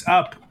fix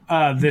up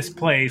this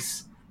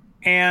place.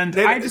 And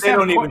they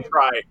don't even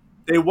try.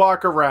 They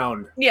walk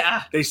around.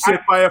 Yeah. They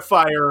sit by a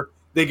fire.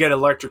 They get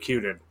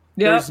electrocuted.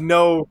 Yep. There's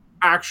no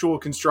actual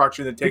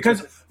construction that takes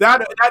place.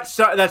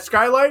 That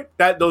skylight,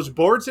 those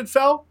boards that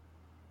fell,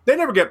 they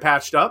never get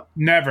patched up.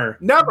 Never.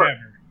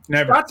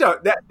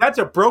 That's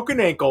a broken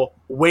ankle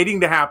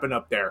waiting to happen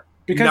up there.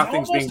 Because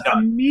nothing's being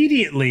done.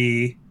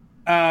 Immediately,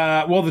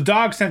 the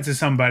dog senses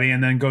somebody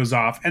and then goes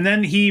off. And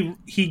then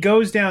he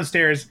goes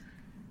downstairs.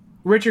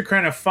 Richard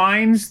Crenna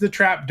finds the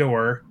trap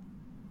door,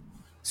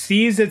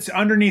 sees it's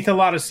underneath a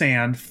lot of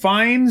sand,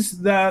 finds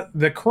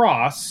the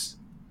cross,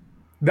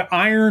 the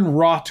iron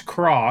wrought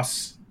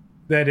cross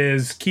that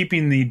is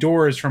keeping the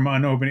doors from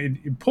unopening.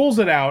 It pulls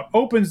it out,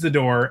 opens the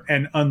door,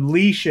 and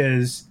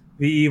unleashes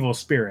the evil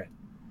spirit.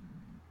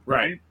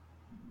 Right.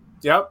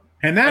 Yep.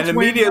 And that's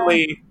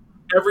immediately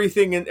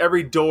everything in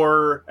every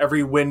door,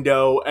 every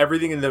window,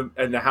 everything in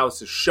the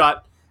house is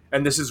shut.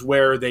 And this is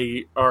where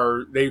they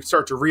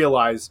start to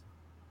realize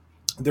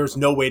there's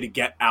no way to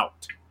get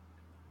out.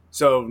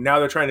 So now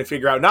they're trying to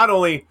figure out, not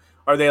only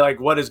are they like,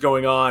 what is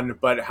going on,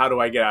 but how do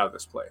I get out of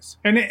this place?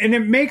 And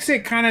it makes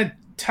it kind of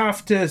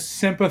tough to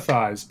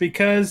sympathize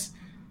because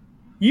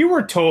you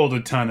were told a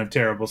ton of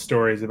terrible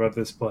stories about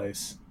this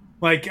place.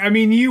 Like, I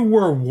mean, you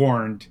were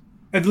warned.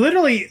 And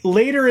literally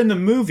later in the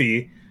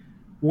movie,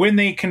 when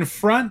they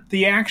confront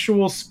the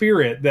actual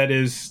spirit that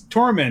is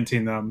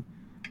tormenting them,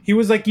 he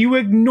was like, you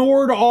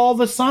ignored all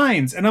the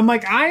signs. And I'm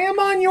like, I am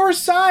on your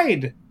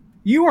side.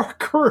 You are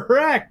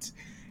correct.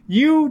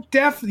 You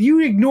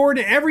ignored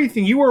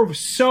everything. You were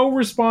so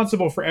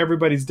responsible for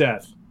everybody's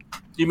death.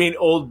 You mean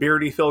old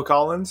beardy Phil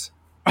Collins?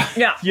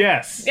 Yeah.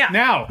 Yes. Yeah.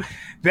 Now,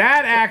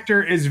 that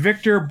actor is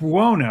Victor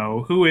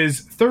Buono, who is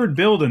third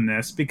billed in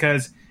this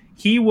because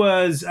he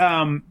was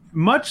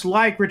much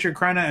like Richard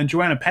Crenna and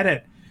Joanna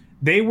Pettit.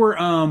 They were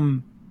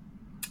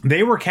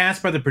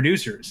cast by the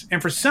producers,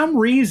 and for some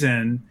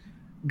reason,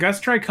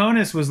 Gus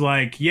Triconis was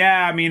like,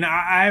 "Yeah, I mean,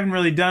 I haven't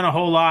really done a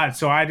whole lot,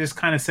 so I just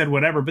kind of said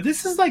whatever." But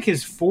this is like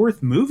his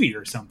fourth movie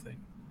or something.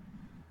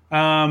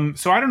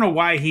 So I don't know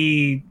why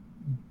he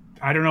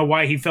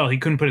felt he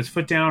couldn't put his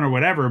foot down or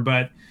whatever,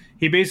 but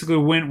he basically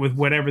went with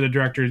whatever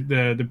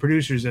the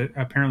producers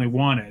apparently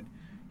wanted.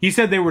 He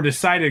said they were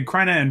decided,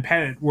 Crenna and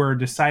Pettit were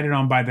decided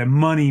on by the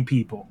money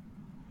people.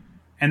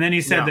 And then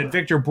he said that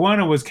Victor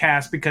Buono was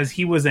cast because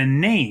he was a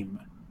name.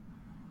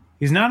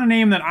 He's not a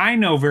name that I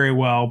know very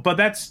well,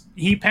 but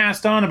he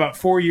passed on about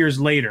 4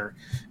 years later.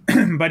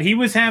 But he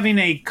was having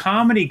a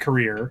comedy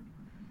career.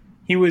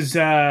 He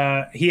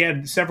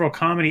had several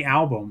comedy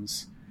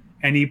albums,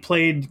 and he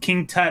played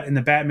King Tut in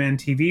the Batman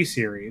TV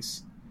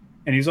series.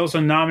 And he's also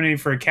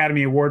nominated for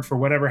Academy Award for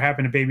Whatever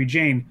Happened to Baby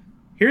Jane.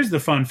 Here's the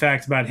fun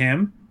fact about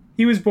him.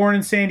 He was born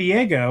in San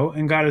Diego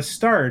and got his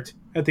start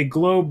at the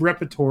Globe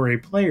Repertory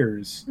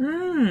Players.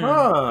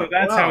 So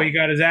that's how he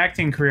got his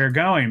acting career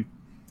going.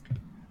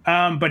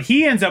 But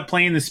he ends up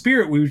playing the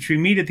spirit, which we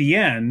meet at the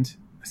end.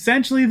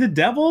 Essentially the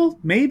devil,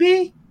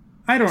 maybe?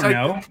 I don't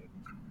know.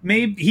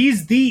 Maybe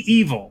he's the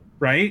evil,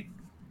 right?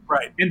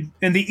 Right.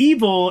 And the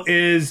evil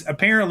is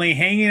apparently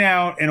hanging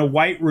out in a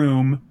white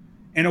room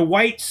in a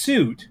white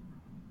suit,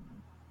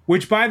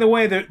 which, by the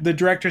way, the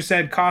director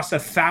said cost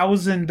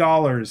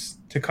 $1,000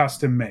 to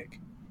custom make.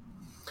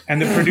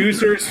 And the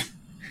producers...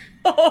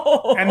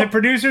 And the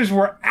producers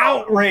were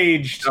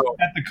outraged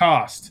at the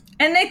cost.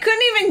 And they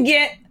couldn't even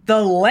get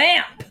the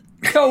lamp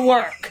to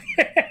work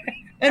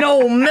in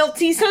old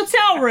Milty's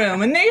hotel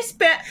room. And they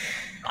spent...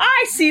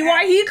 I see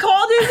why he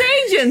called his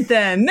agent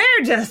then.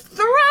 They're just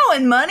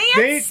throwing money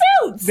at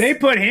suits. They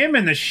put him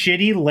in the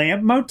shitty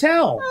lamp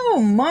motel. Oh,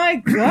 my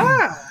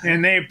God.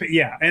 And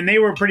they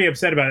were pretty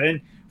upset about it.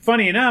 And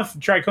funny enough,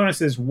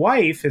 Triconis'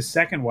 wife, his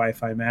second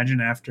wife, I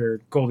imagine, after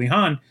Goldie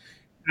Hawn,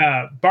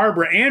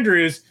 Barbara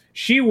Andrews,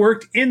 she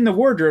worked in the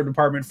wardrobe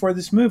department for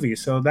this movie,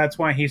 so that's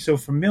why he's so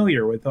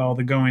familiar with all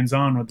the goings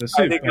on with the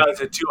suit. I think that was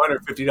a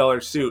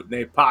 $250 suit, and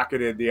they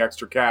pocketed the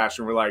extra cash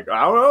and were like,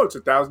 I don't know, it's a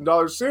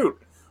 $1,000 suit.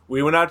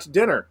 We went out to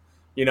dinner,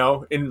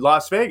 in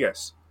Las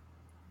Vegas.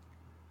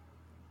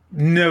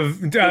 New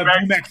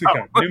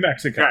Mexico.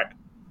 Okay.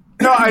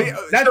 No,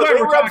 that's why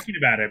we're talking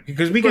about it,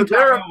 because we can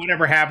talk about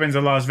whatever happens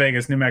in Las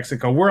Vegas, New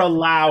Mexico. We're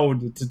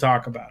allowed to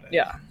talk about it.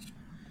 Yeah.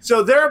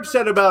 So they're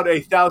upset about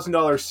a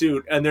 $1,000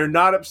 suit, and they're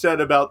not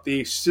upset about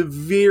the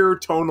severe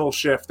tonal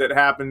shift that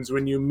happens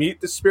when you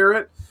meet the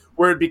spirit,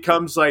 where it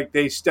becomes like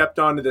they stepped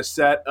onto the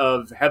set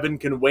of Heaven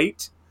Can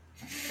Wait.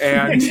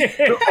 And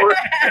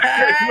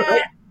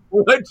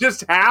what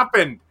just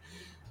happened?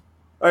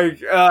 Like,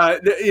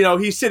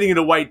 he's sitting in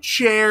a white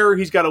chair.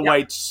 He's got a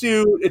white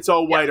suit. It's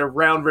all white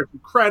around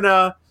Richard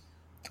Crenna.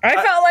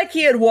 I felt like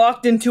he had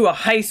walked into a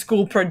high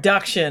school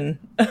production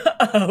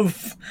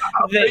of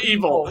The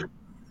Evil.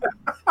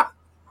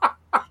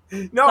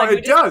 No, like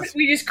it does.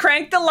 We just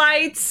crank the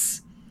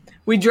lights.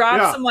 We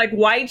drop some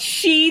white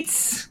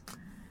sheets.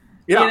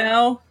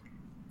 Yeah.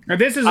 Now,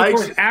 this is, of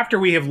course, after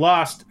we have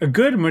lost a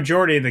good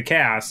majority of the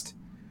cast,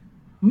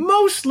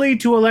 mostly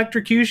to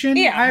electrocution.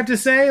 Yeah. I have to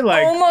say,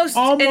 almost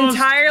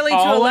entirely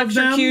to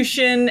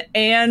electrocution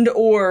and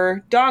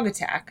or dog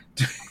attack.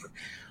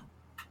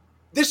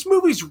 This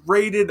movie's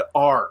rated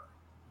R.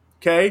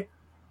 Okay,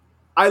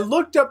 I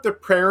looked up the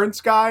parents'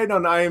 guide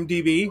on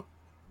IMDb.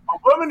 A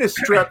woman is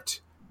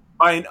stripped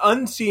by an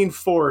unseen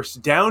force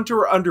down to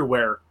her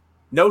underwear.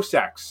 No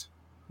sex.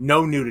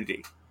 No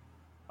nudity.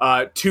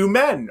 2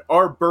 men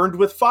are burned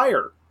with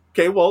fire.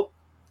 Okay, well,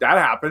 that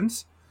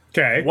happens.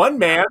 Okay. 1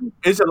 man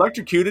is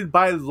electrocuted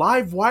by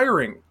live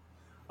wiring.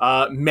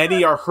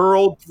 Many are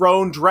hurled,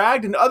 thrown,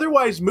 dragged, and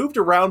otherwise moved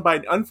around by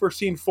an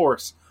unforeseen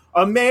force.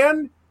 A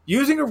man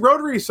using a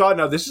rotary saw.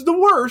 Now, this is the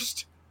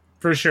worst.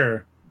 For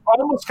sure.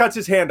 Almost cuts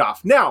his hand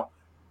off. Now,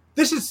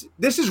 this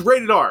is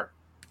rated R.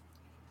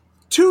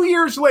 2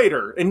 years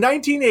later, in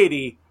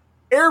 1980,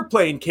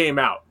 Airplane came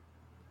out.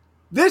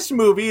 This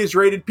movie is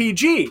rated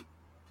PG.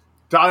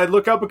 Thought I'd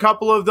look up a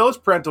couple of those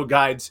parental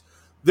guides.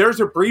 There's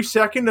a brief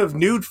second of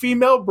nude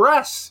female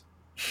breasts.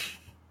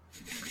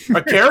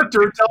 A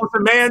character tells a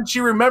man she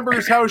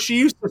remembers how she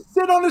used to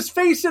sit on his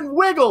face and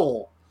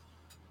wiggle.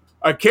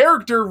 A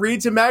character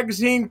reads a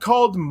magazine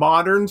called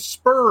Modern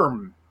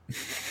Sperm.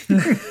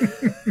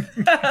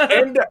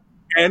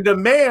 and a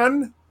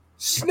man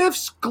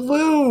sniffs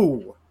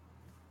glue.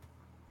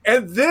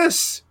 And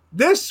this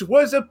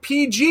was a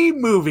PG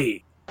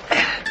movie.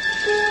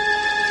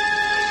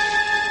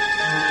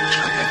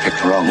 I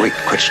picked the wrong week.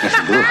 Quit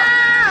sniffing glue.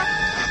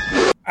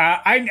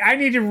 I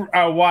need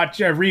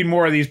to read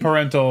more of these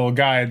parental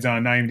guides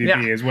on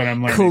IMDb is what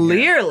I'm learning.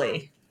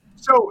 Clearly.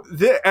 So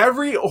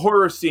every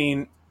horror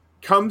scene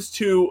comes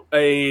to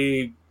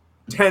a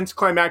tense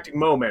climactic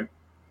moment.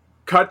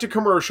 Cut to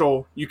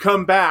commercial. You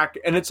come back,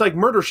 and it's like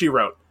Murder, She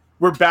Wrote.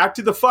 We're back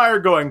to the fire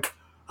going,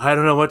 I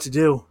don't know what to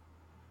do.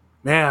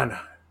 Man,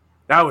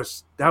 that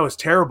was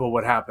terrible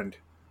what happened.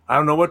 I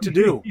don't know what to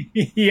do.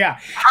 Yeah.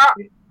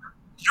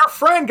 Your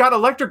friend got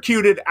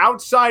electrocuted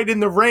outside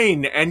in the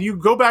rain, and you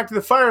go back to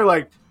the fire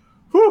like,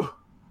 whew,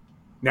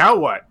 now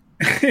what?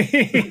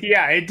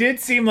 Yeah, it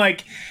did seem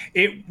like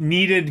it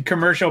needed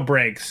commercial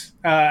breaks,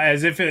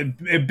 as if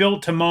it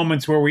built to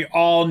moments where we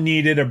all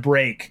needed a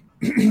break.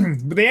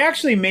 But they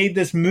actually made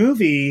this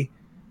movie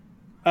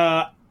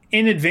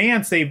in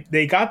advance.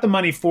 They got the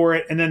money for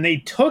it, and then they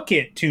took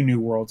it to New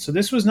World. So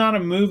this was not a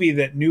movie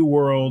that New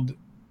World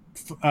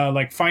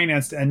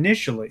financed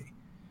initially.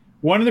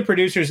 One of the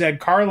producers, Ed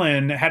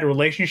Carlin, had a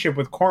relationship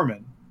with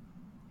Corman.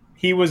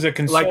 He was a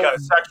consultant. Like a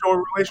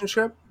sexual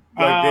relationship?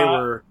 Like they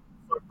were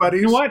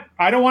buddies? You know what?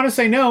 I don't want to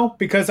say no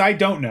because I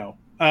don't know.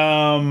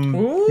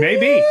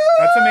 Maybe.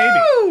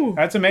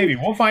 That's a maybe.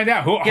 We'll find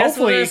out. Guess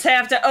we'll just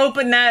have to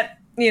open that,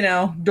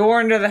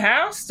 door into the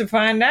house to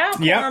find out,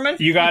 Corman.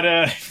 You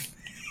gotta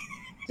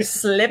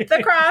slip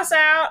the cross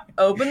out,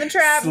 open the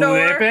trap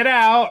door. Slip it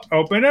out,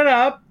 open it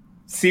up,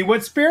 see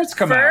what spirits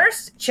come out.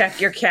 First,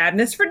 check your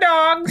cabinets for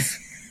dogs.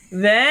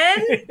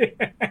 Then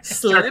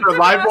slip the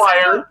live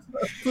wire.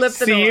 Flip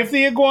the See door. if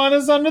the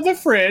iguana's under the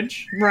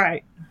fridge.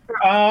 Right.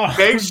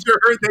 Make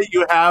sure that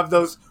you have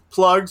those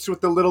plugs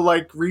with the little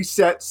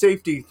reset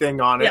safety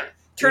thing on it. Yeah.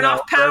 Turn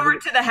off power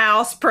to the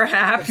house,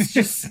 perhaps.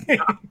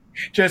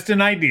 Just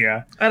an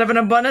idea. Out of an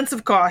abundance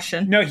of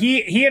caution. No,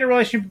 he had a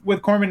relationship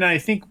with Corman, and I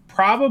think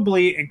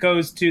probably it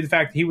goes to the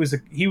fact that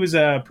he was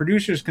a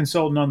producer's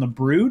consultant on The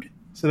Brood.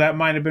 So that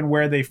might have been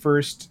where they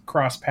first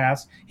crossed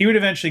paths. He would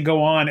eventually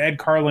go on, Ed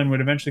Carlin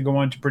would eventually go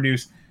on to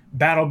produce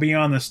Battle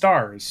Beyond the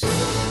Stars.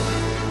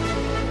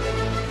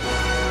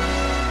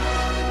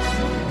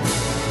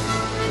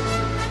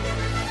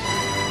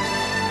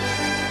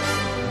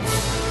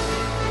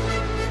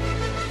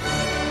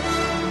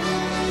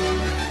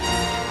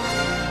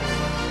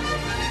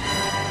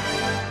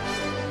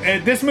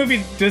 This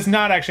movie does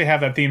not actually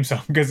have that theme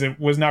song because it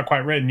was not quite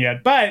written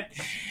yet, but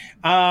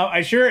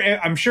I'm sure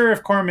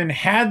if Corman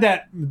had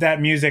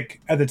that music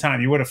at the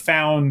time, you would have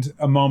found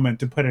a moment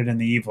to put it in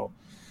the evil.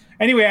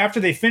 Anyway, after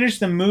they finished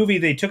the movie,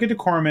 they took it to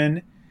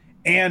Corman,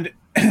 and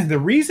the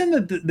reason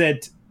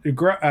that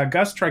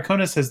Gus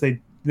Tricona says that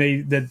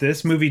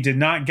this movie did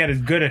not get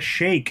as good a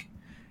shake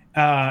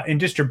in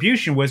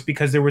distribution was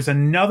because there was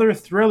another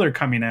thriller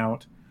coming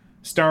out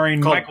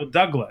starring Michael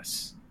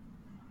Douglas.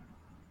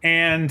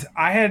 And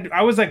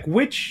I was like,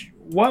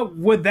 what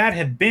would that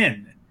have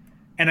been?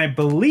 And I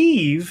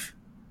believe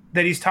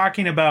that he's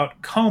talking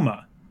about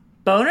Coma.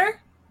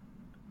 Boner?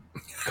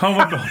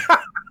 Coma Boner.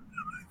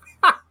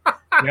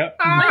 Yep.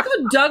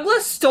 Michael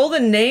Douglas stole the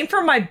name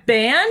from my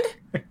band?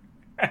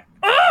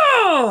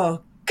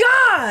 Oh,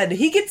 God!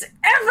 He gets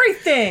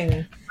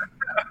everything!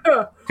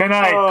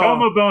 Tonight,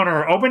 Coma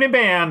Boner, opening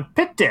band,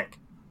 Pit Dick.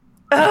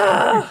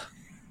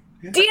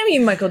 Damn you,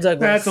 Michael Douglas.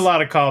 That's a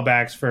lot of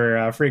callbacks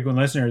for frequent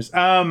listeners.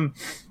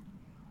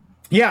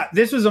 Yeah,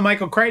 this was a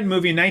Michael Crichton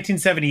movie in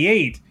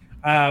 1978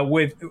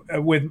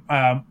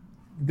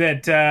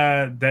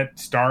 that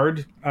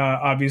starred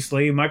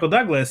obviously Michael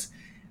Douglas,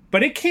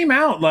 but it came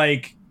out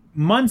like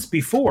months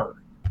before.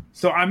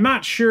 So I'm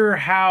not sure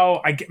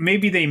how.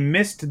 Maybe they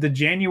missed the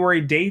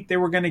January date they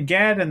were going to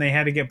get, and they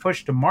had to get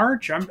pushed to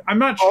March. I'm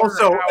not sure.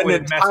 Also, an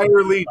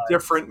entirely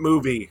different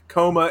movie.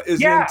 Coma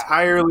is an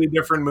entirely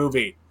different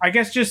movie. I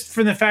guess just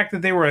from the fact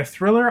that they were a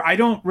thriller, I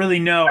don't really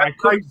know. I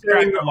couldn't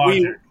track the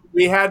logic.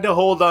 We had to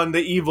hold on to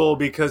evil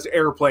because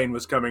Airplane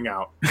was coming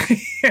out.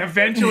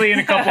 Eventually, in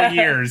a couple of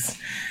years,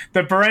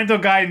 the parental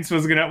guidance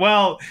was going to...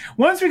 Well,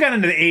 once we got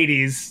into the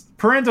 80s,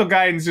 parental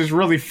guidance just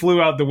really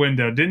flew out the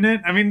window, didn't it?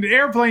 I mean,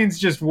 Airplane's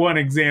just one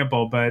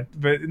example, but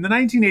in the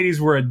 1980s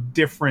were a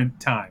different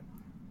time.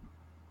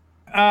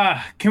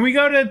 Can we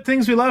go to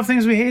things we love,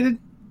 things we hated?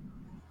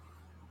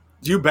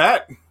 You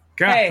bet.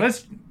 God, hey,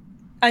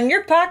 on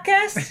your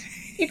podcast,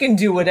 you can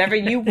do whatever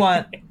you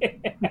want.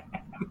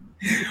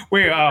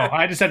 Wait,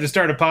 I just have to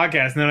start a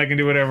podcast and then I can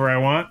do whatever I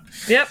want.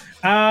 Yep.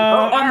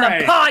 On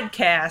the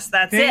podcast.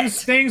 That's it.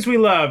 Things we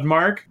loved,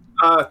 Mark.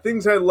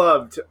 Things I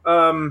loved.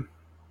 I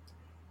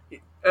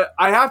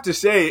have to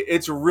say,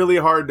 it's really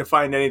hard to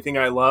find anything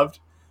I loved.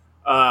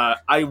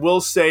 I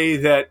will say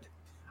that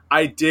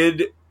I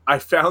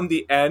found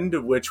the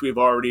end, which we've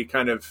already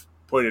kind of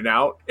pointed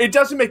out. It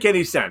doesn't make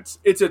any sense.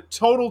 It's a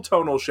total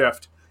tonal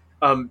shift.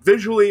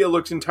 Visually, it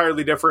looks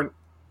entirely different.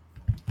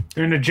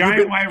 They're in a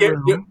giant white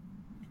room.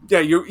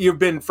 You've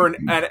been for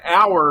an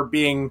hour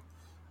being,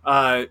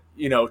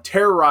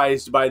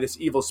 terrorized by this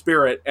evil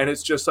spirit, and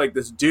it's just like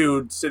this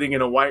dude sitting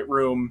in a white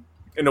room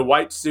in a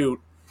white suit,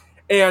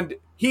 and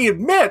he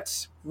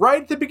admits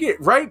right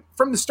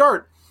from the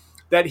start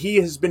that he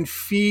has been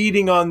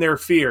feeding on their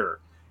fear,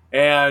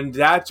 and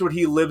that's what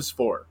he lives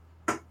for.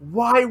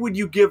 Why would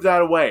you give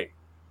that away?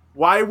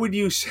 Why would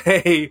you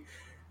say,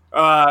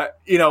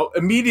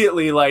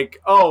 immediately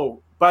like,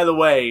 oh, by the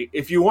way,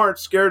 if you weren't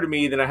scared of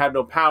me, then I have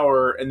no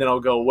power, and then I'll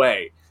go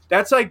away.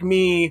 That's like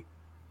me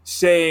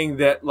saying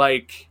that,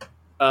 like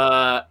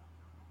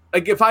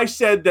if I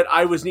said that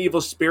I was an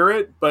evil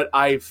spirit, but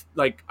I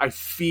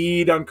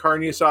feed on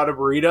carne asada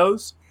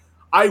burritos,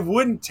 I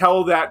wouldn't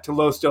tell that to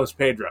Los Dos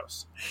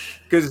Pedros,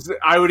 because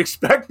I would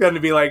expect them to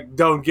be like,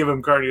 don't give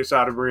him carne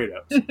asada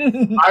burritos.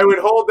 I would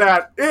hold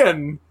that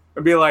in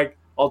and be like,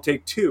 I'll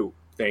take 2,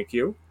 thank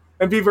you,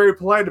 and be very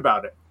polite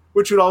about it,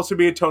 which would also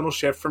be a tonal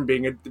shift from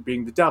being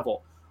the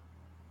devil.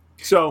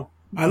 So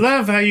I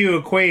love how you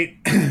equate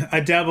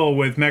a devil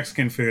with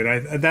Mexican food.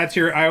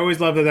 I always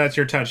love that that's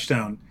your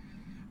touchstone.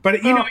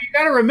 But you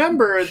got to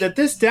remember that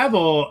this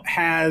devil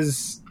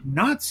has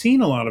not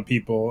seen a lot of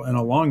people in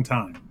a long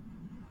time.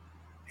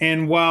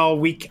 And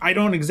while I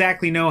don't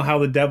exactly know how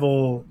the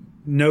devil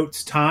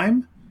notes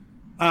time,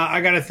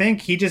 I got to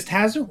think he just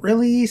hasn't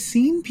really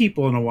seen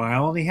people in a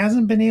while. And he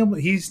hasn't been able.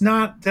 He's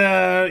not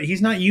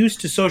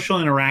used to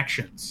social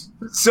interactions.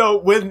 So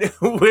when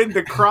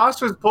the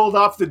cross was pulled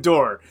off the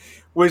door,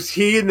 was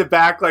he in the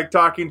back like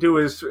talking to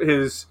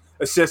his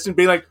assistant,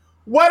 being like,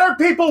 "What are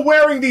people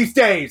wearing these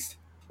days?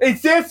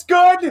 Is this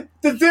good?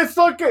 Does this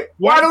look good?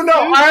 Well, I don't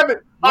know.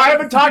 I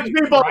haven't talked to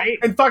people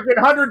in fucking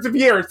hundreds of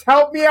years.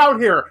 Help me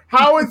out here.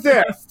 How is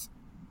this?"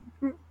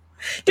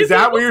 Is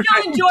that what you're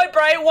saying? Enjoy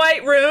bright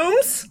white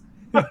rooms?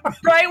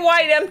 Bright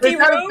white empty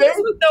rooms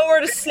with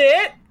nowhere to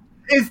sit?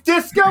 Is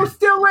disco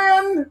still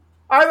in?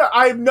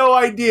 I have no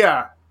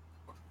idea.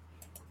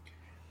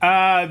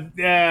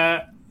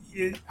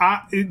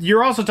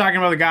 You're also talking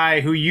about the guy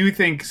who you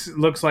think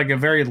looks like a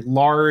very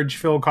large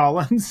Phil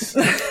Collins.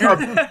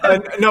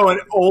 No,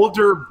 an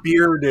older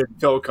bearded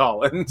Phil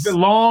Collins. The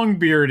long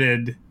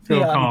bearded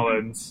Phil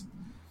Collins.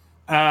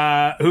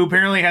 Who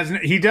apparently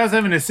he does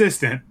have an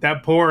assistant,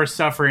 that poor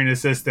suffering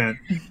assistant.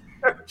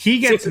 He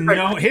gets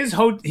his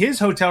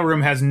hotel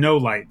room has no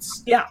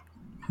lights. Yeah.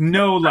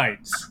 No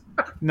lights.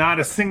 Not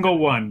a single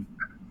one.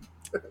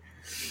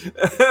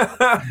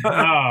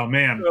 Oh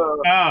man.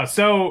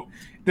 So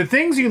the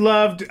things you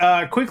loved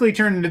quickly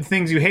turned into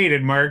things you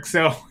hated, Mark.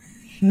 So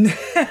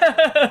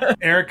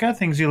Erica,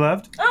 things you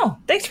loved? Oh,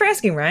 thanks for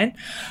asking, Ryan.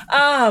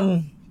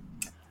 I'm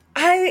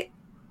going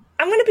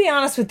to be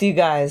honest with you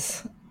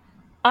guys.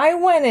 I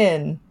went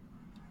in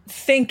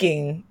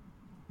thinking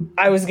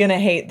I was going to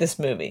hate this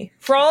movie.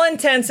 For all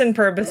intents and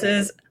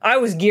purposes, I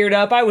was geared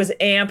up. I was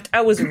amped.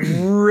 I was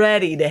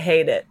ready to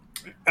hate it.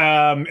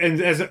 And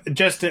as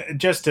just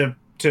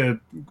to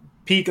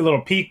peek a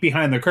little peek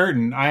behind the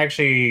curtain, I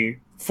actually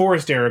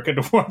forced Erica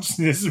to watch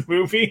this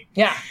movie.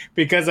 Yeah.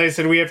 Because I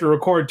said we have to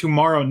record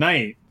tomorrow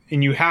night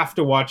and you have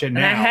to watch it now.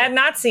 And I had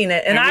not seen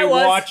it. And I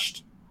was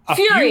watched a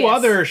furious. few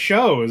other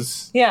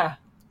shows. Yeah.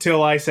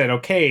 Till I said,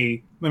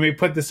 okay, let me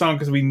put this on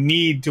because we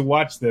need to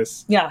watch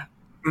this. Yeah.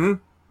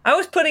 Mm-hmm. I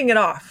was putting it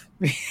off.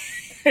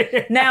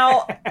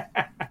 Now,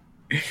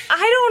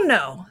 I don't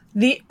know.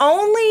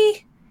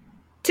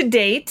 To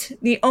date,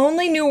 the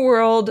only New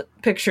World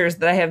pictures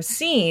that I have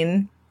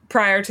seen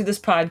prior to this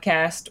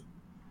podcast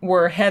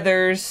were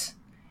Heather's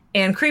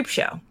and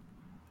Creepshow.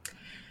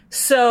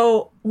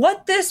 So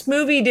what this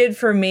movie did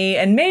for me,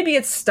 and maybe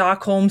it's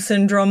Stockholm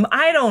Syndrome,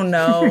 I don't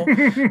know,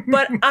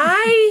 but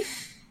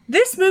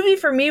this movie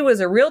for me was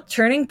a real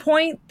turning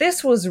point.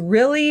 This was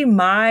really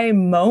my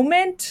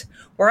moment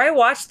where I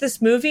watched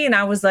this movie and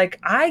I was like,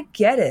 I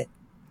get it.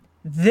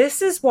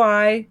 This is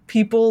why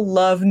people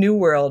love New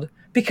World,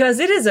 because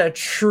it is a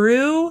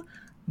true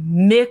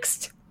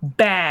mixed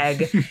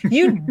bag.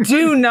 You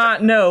do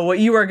not know what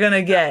you are going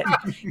to get.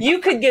 You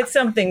could get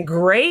something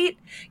great.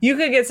 You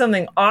could get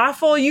something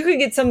awful. You could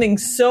get something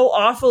so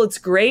awful it's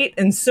great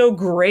and so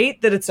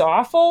great that it's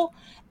awful.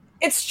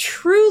 It's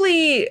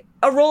truly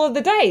a roll of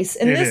the dice.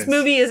 And this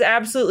movie is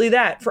absolutely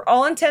that. For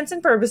all intents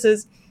and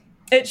purposes,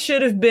 it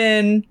should have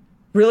been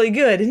really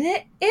good. And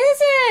it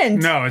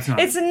isn't. No, it's not.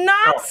 It's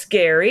not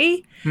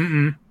scary.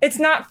 Mm-mm. It's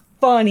not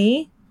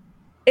funny.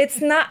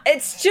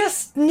 It's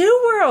just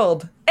New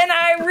World. And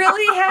I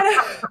really had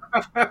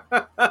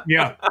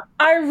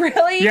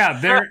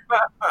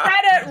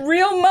a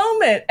real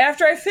moment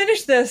after I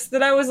finished this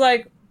that I was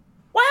like,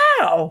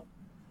 wow,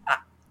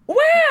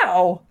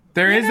 Wow.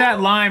 There is that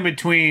line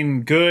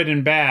between good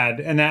and bad,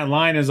 and that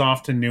line is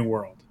often New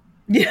World.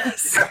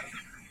 Yes.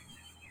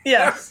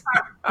 Yes.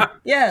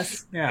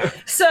 Yes. Yeah.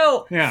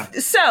 So, Yeah.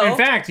 So, in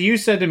fact, you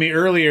said to me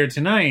earlier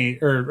tonight,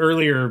 or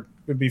earlier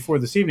before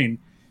this evening,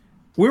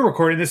 we're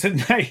recording this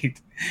at night.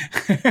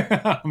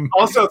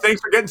 Also, thanks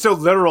for getting so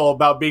literal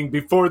about being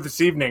before this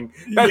evening.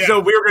 And so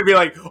we were going to be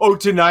like, oh,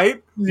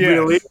 tonight? Yes.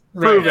 Really?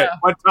 Right. Prove it.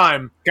 What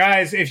time?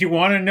 Guys, if you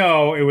want to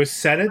know, it was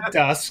set at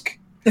dusk.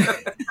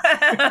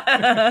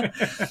 But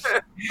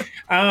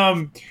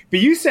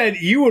you said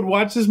you would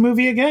watch this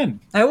movie again.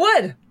 I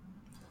would.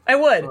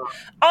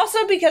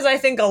 Also because I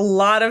think a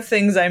lot of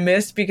things I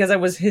missed because I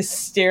was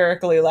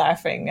hysterically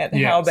laughing at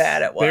how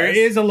bad it was. There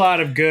is a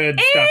lot of good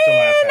stuff to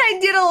laugh at. And I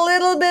did a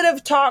little bit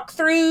of talk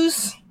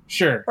throughs.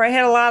 Sure. Where I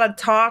had a lot of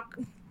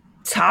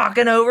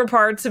talking over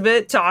parts of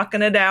it,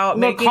 talking it out,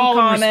 making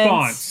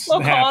comments.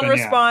 Little call and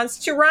response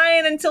to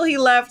Ryan until he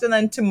left, and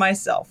then to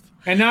myself.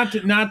 And not to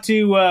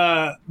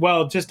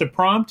just to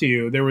prompt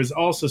you, there was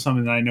also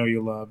something that I know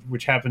you loved,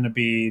 which happened to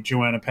be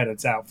Joanna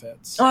Pettit's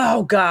outfits.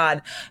 Oh,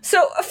 God.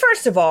 So,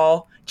 first of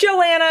all,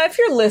 Joanna, if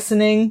you're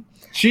listening...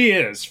 She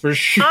is, for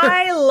sure.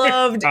 I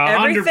loved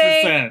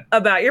everything 100%.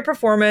 About your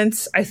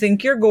performance. I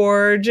think you're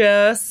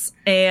gorgeous,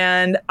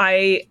 and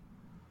I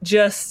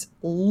just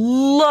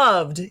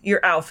loved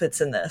your outfits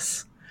in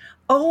this.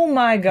 Oh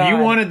my God. You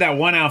wanted that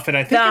one outfit,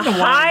 I think. The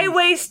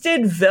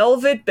high-waisted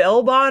velvet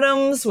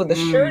bell-bottoms with the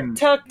shirt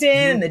tucked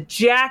in, and the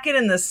jacket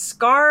and the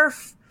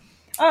scarf.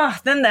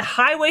 Then the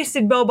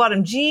high-waisted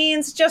bell-bottom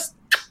jeans. Just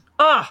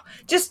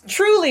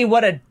truly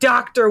what a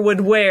doctor would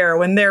wear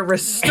when they're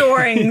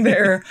restoring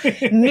their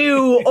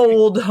new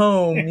old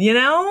home, you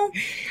know?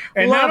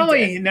 And not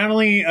only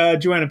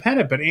Joanna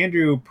Pettit, but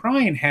Andrew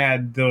Prine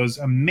had those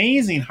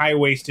amazing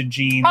high-waisted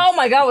jeans. Oh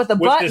my God, with the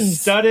buttons. The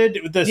studded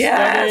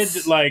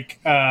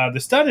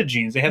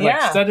jeans. They had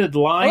like studded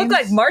lines. They looked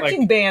like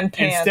marching band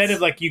pants. Instead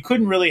of like, you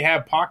couldn't really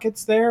have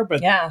pockets there,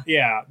 but And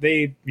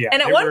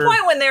at one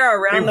point when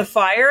they're around the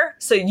fire,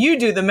 so you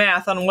do the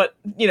math on what,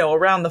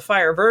 around the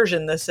fire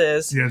version this is.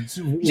 Yeah,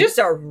 just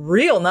a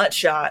real nut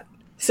shot.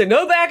 So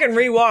go back and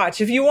rewatch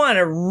if you want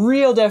a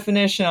real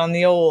definition on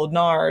the old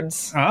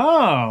nards.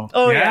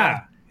 Oh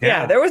yeah.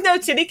 Yeah, there was no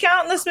titty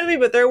count in this movie,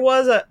 but there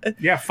was a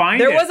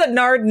was a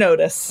nard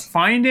notice.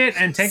 Find it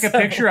and take a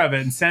picture of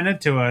it and send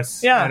it to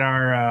us. Yeah, at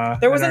our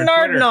there was a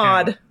nard Twitter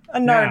nod, account. a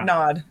nard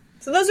nod.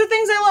 So those are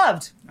things I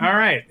loved. All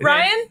right,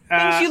 Ryan,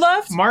 things you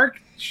loved.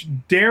 Mark,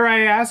 dare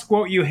I ask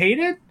what you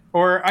hated?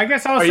 Or I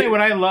guess I'll say what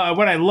I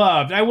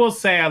loved. I will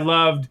say I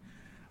loved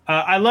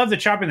the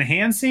chopping the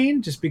hand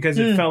scene just because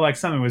it felt like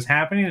something was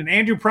happening. And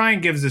Andrew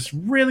Prine gives this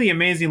really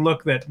amazing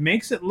look that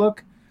makes it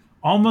look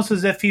almost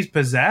as if he's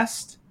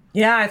possessed.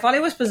 Yeah, I thought he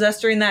was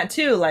possessed during that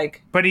too.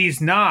 But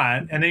he's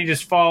not. And then he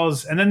just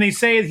falls. And then they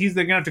say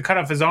they're going to have to cut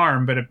off his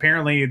arm, but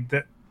apparently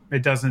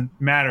it doesn't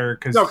matter.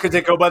 Because they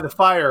go by the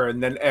fire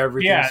and then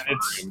everything's fine.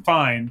 It's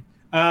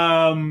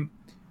fine.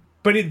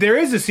 But there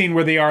is a scene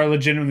where they are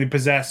legitimately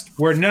possessed,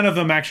 where none of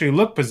them actually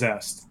look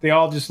possessed. They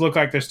all just look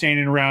like they're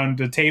standing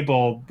around a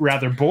table,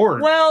 rather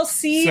bored. Well,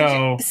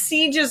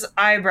 Siege's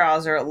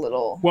eyebrows are a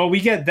little. Well,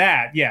 we get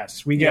that.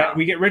 Yes, we get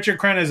Richard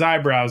Crenna's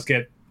eyebrows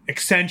get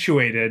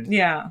accentuated.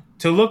 Yeah.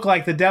 To look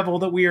like the devil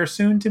that we are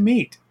soon to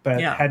meet, but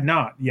had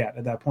not yet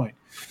at that point.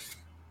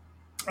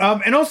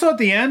 And also at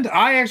the end,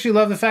 I actually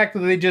love the fact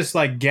that they just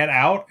get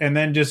out and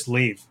then just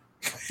leave.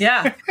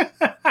 Yeah.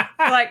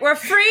 We're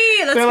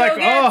free. Let's go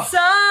get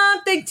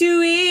something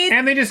to eat.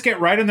 And they just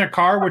get right in their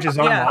car, which is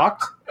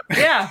unlocked.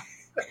 Yeah.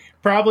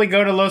 Probably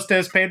go to Los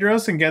Des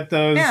Pedros and get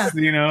those,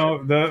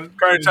 the...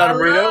 I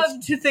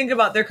love to think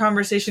about their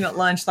conversation at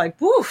lunch.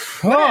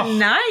 Woof, what a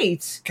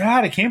night.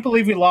 God, I can't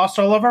believe we lost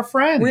all of our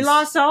friends. We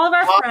lost all of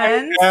our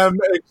friends. I am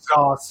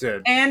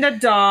exhausted. And a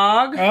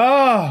dog.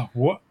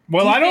 Oh,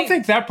 well, I don't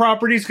think that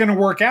property is going to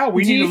work out.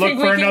 We need to look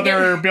for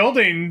another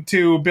building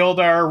to build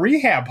our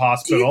rehab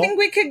hospital. Do you think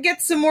we could get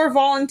some more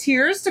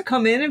volunteers to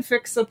come in and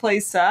fix the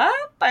place up?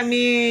 I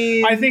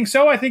mean... I think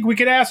so. I think we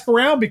could ask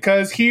around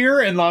because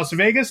here in Las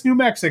Vegas, New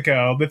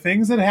Mexico, the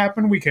things that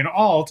happen we can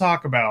all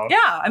talk about.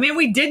 Yeah, I mean,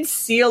 we did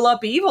seal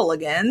up evil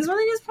again, so I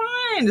think it's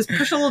fine. Just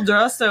push a little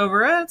dust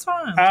over it. It's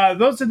fine.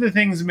 Those are the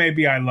things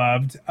maybe I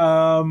loved.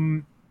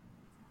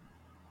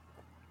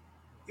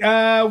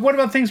 What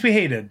about things we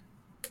hated?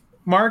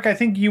 Mark, I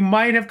think you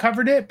might have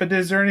covered it, but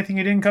is there anything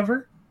you didn't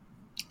cover?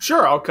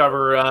 Sure, I'll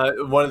cover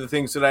one of the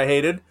things that I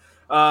hated.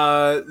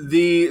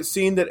 The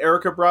scene that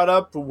Erica brought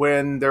up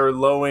when they're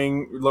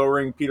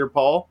lowering Peter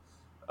Paul.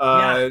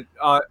 Right.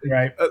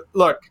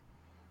 Look,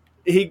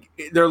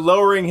 they're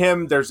lowering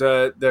him. There's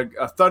a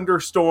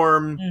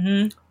thunderstorm.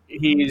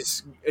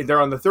 Mm-hmm.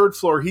 They're on the third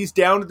floor. He's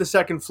down to the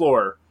second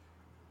floor,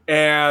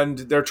 and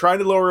they're trying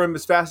to lower him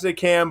as fast as they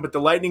can, but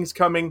the lightning's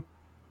coming.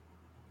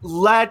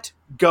 Let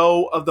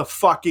go of the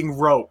fucking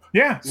rope.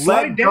 Yeah,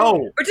 let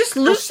go. Or just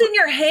loosen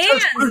your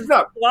hands. Just loosen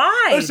up.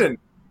 Why? Listen,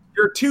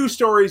 you're 2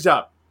 stories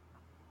up.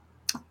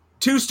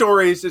 2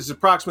 stories is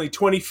approximately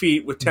 20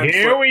 feet with 10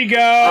 Here foot. we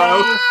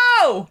go.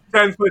 Whoa!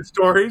 10-foot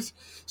stories.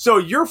 So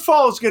your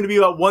fall is going to be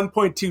about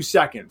 1.2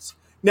 seconds.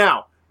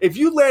 Now, if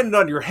you landed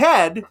on your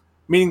head,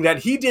 meaning that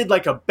he did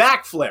like a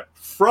backflip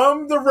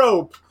from the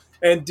rope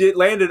and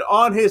landed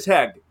on his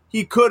head,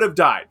 he could have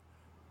died.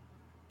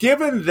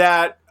 Given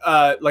that,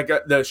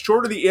 the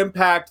shorter the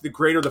impact, the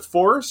greater the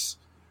force,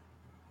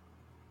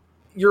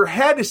 your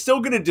head is still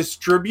going to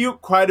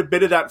distribute quite a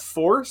bit of that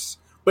force,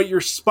 but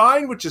your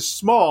spine, which is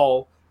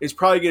small, is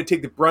probably going to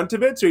take the brunt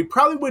of it. So he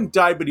probably wouldn't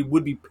die, but he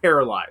would be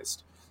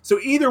paralyzed. So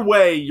either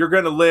way, you're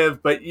going to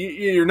live, but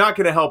you're not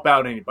going to help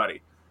out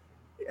anybody.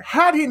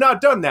 Had he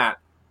not done that,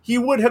 he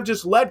would have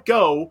just let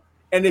go,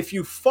 and if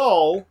you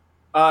fall,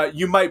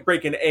 you might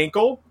break an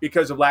ankle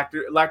because of lack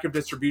of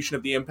distribution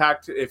of the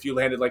impact. If you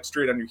landed like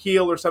straight on your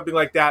heel or something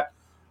like that,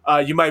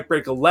 you might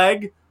break a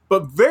leg.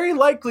 But very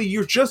likely,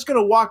 you're just going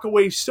to walk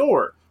away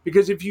sore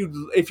because if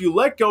you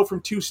let go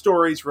from 2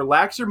 stories,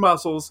 relax your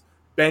muscles,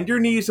 bend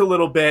your knees a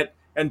little bit,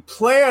 and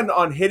plan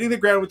on hitting the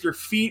ground with your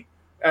feet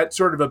at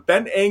sort of a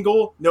bent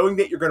angle, knowing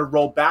that you're going to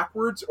roll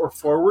backwards or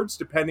forwards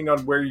depending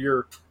on where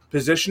your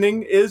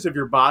positioning is of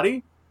your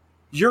body,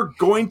 you're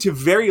going to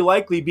very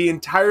likely be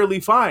entirely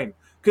fine.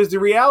 Because the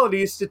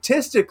reality is,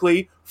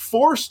 statistically,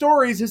 4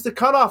 stories is the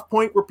cutoff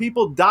point where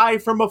people die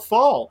from a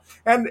fall.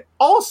 And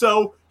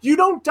also, you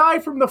don't die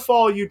from the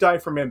fall, you die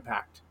from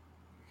impact.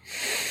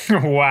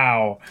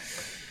 Wow.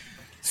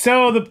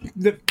 So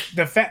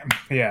the fact,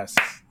 yes,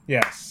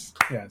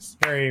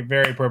 very,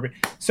 very appropriate.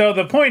 So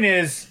the point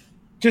is,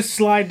 just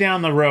slide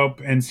down the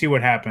rope and see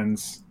what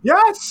happens.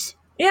 Yes.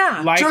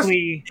 Yeah.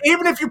 Likely,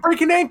 even if you break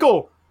an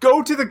ankle,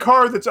 go to the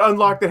car that's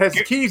unlocked that has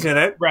the keys in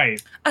it.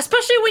 Right.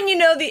 Especially when you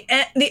know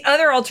the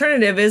other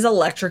alternative is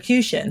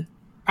electrocution.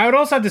 I would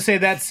also have to say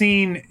that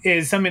scene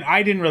is something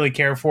I didn't really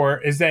care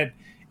for, is that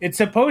it's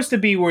supposed to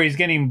be where he's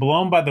getting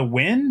blown by the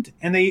wind,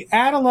 and they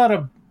add a lot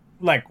of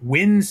like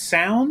wind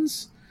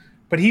sounds,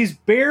 but he's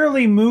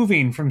barely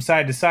moving from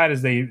side to side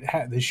as they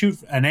shoot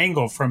an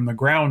angle from the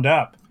ground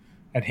up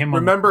at him.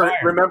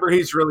 Remember,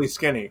 he's really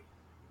skinny.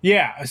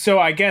 Yeah, so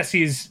I guess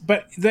it's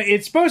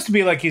supposed to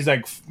be like he's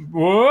like,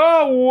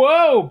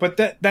 whoa, but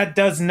that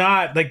does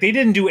not, like, they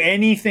didn't do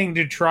anything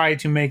to try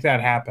to make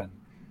that happen.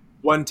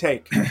 One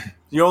take.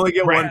 You only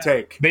get one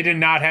take. They did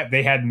not have,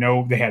 they had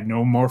no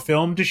more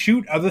film to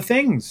shoot other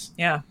things.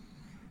 Yeah.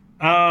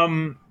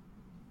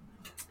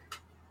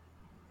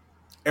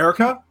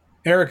 Erica?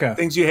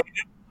 Things you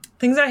hated?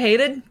 Things I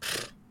hated?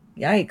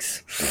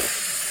 Yikes.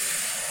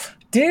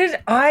 Did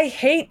I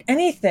hate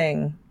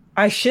anything?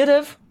 I should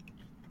have.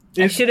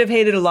 I should have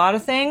hated a lot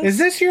of things. Is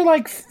this your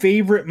like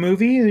favorite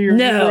movie? Your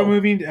hero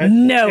movie?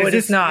 No, it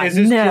is not. Is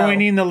this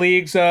joining the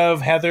leagues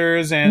of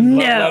Heathers and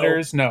Love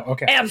Letters? No,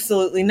 okay.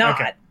 Absolutely not.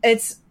 Okay.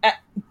 It's at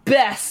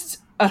best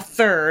a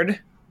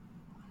third.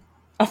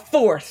 A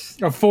fourth.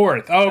 A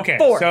fourth. Okay.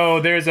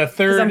 So there's a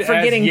third. I'm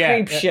forgetting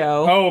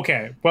Creepshow. Oh,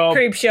 okay. Well,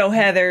 Creepshow,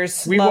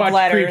 Heathers, we Love watched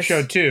Letters.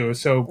 Creepshow 2.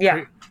 So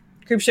yeah.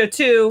 Creepshow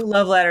 2,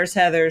 Love Letters,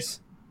 Heathers.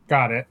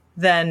 Got it.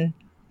 Then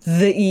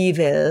The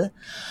Evil.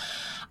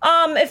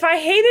 If I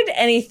hated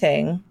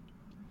anything,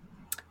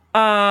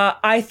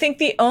 I think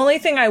the only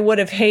thing I would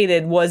have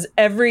hated was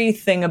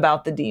everything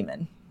about the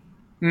demon.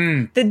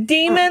 The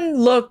demon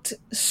looked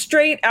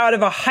straight out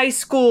of a high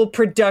school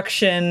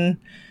production,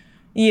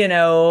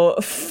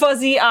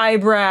 fuzzy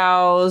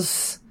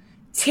eyebrows,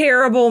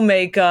 terrible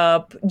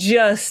makeup.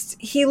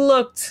 He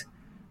looked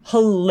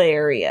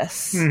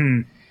hilarious.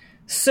 Mm-hmm.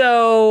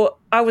 So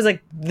I was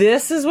like,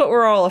 this is what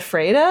we're all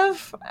afraid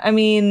of? I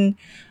mean,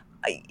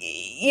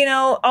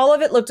 all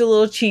of it looked a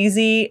little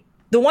cheesy.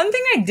 The one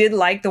thing I did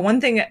like,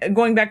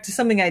 going back to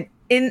something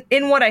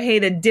in what I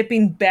hated,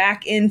 dipping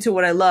back into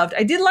what I loved,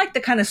 I did like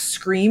the kind of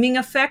screaming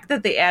effect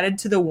that they added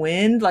to the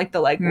wind, like the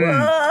whoa,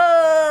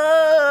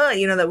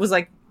 that was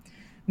like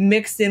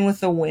mixed in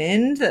with the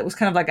wind. That was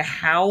kind of like a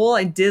howl.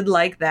 I did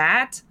like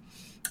that.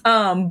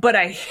 But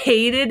I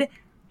hated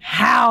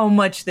how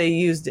much they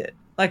used it.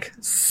 Like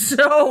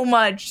so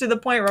much, to the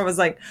point where I was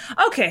like,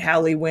 okay,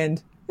 howly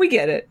wind, we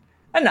get it.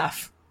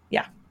 Enough.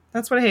 Yeah,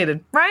 that's what I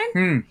hated.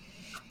 Ryan?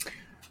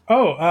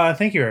 Oh,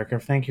 thank you, Erica.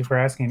 Thank you for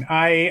asking.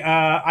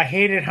 I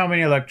hated how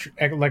many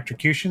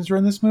electrocutions were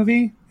in this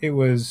movie. It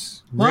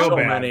was real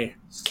bad.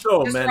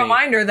 So Just many. a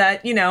reminder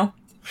that,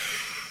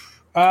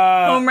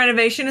 home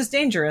renovation is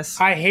dangerous.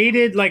 I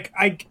hated,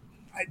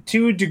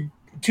 to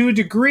a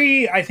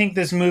degree, I think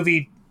this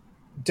movie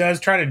does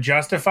try to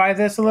justify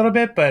this a little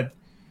bit, but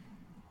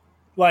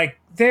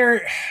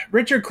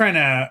Richard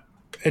Crenna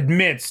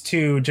admits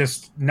to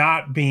just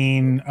not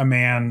being a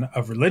man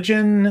of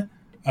religion,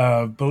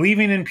 of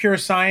believing in pure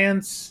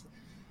science.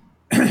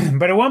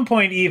 But at one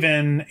point,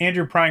 even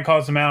Andrew Prine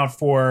calls him out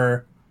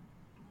for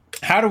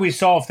how do we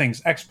solve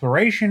things?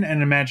 Exploration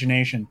and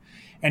imagination.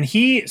 And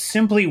he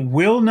simply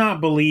will not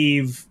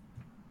believe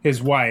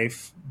his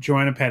wife,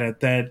 Joanna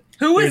Pettit,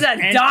 who's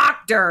a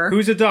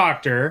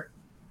doctor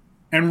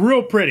and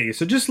real pretty.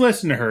 So just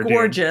listen to her.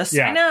 Gorgeous. Dude.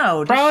 Yeah. I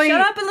know. Just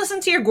shut up and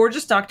listen to your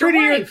gorgeous doctor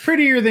wife.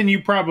 Prettier than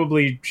you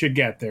probably should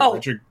get there,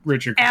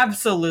 Richard.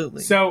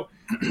 Absolutely. So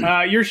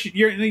You're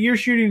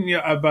shooting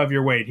above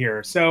your weight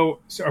here. So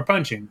or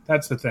punching.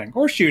 That's the thing.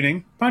 Or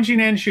shooting,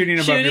 punching and shooting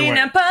above your weight. Shooting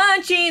and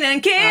punching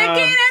and kicking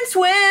and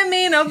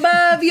swimming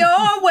above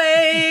your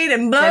weight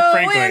and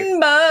blowing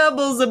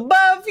bubbles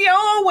above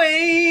your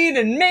weight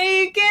and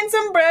making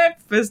some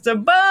breakfast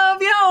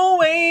above your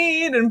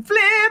weight and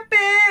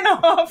flipping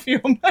off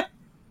your mind.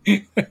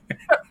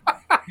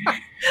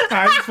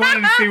 I just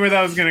wanted to see where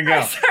that was going to go.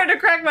 I started to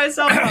crack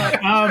myself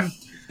up.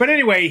 But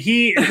anyway,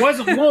 he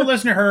won't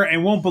listen to her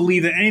and won't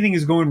believe that anything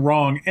is going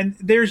wrong. And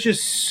there's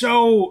just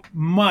so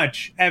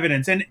much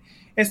evidence. And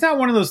it's not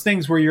one of those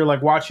things where you're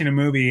like watching a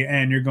movie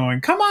and you're going,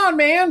 come on,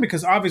 man,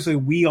 because obviously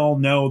we all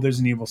know there's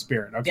an evil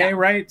spirit. Okay, Yeah.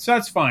 right? So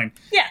that's fine.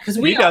 Yeah, because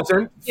He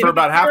doesn't. For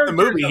about half the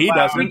movie, he we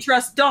doesn't.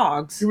 trust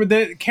dogs.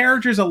 The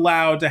character's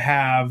allowed to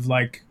have,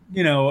 like,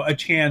 you know, a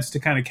chance to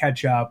kind of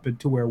catch up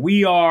to where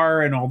we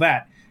are and all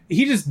that.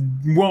 He just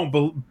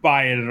won't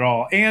buy it at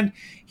all. And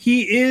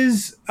he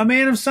is a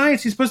man of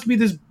science. He's supposed to be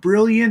this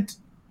brilliant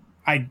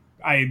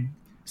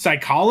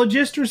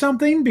psychologist or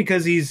something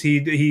because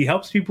he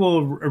helps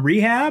people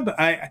rehab.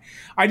 I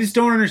just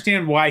don't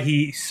understand why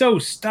he so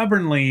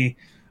stubbornly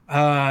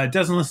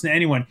doesn't listen to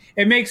anyone.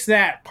 It makes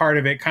that part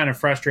of it kind of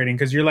frustrating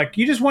because you're like,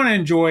 you just want to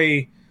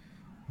enjoy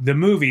the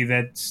movie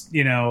that's,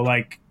 you know,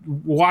 like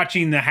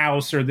watching the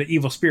house or the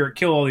evil spirit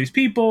kill all these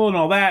people and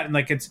all that. And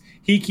like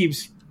he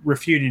keeps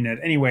refuting it.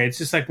 Anyway, it's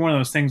just like one of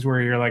those things where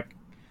you're like,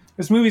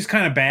 this movie's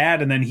kind of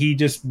bad, and then he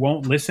just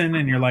won't listen,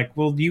 and you're like,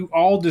 well, you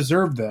all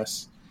deserve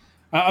this.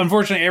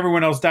 Unfortunately,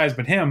 everyone else dies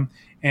but him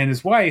and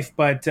his wife,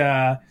 but you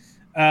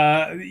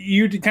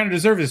kind of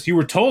deserve this. You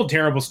were told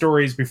terrible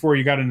stories before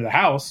you got into the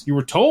house. You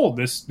were told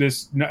this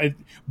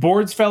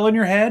boards fell in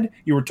your head.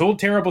 You were told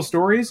terrible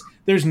stories.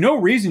 There's no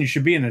reason you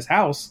should be in this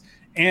house,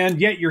 and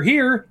yet you're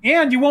here,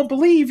 and you won't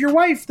believe your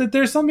wife that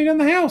there's something in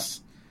the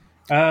house.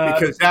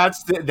 Because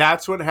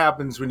that's what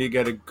happens when you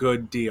get a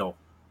good deal.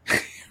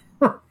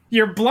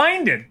 You're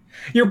blinded.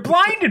 You're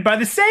blinded by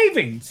the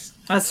savings.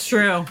 That's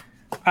true.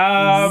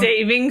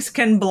 Savings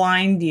can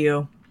blind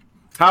you.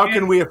 How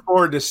can we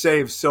afford to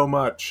save so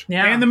much?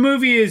 Yeah. And the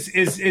movie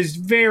is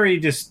very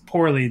just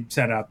poorly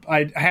set up.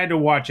 I had to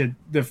watch it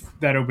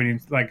that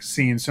opening like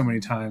scene so many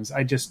times.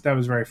 That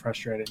was very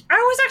frustrating. I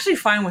was actually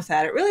fine with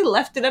that. It really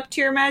left it up to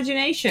your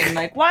imagination.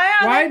 Like,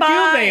 why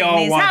do they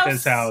all want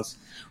this house?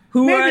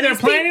 Who Maybe are they're these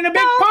planning a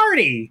big people?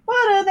 party.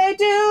 What are they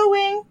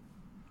doing?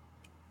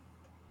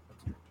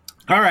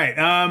 All right.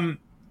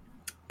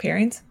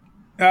 Pairings?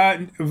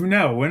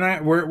 No,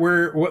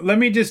 let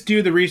me just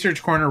do the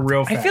research corner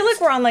real fast. I feel like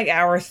we're on like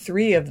hour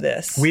 3 of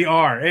this. We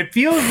are. It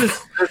feels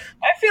this. I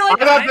feel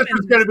like I thought I'm this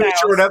was in going to be a house.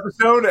 short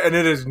episode, and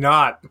it is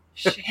not.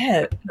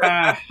 Shit.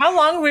 How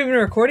long have we been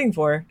recording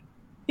for?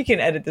 You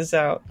can edit this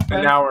out.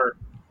 An hour,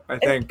 I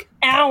think.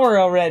 Hour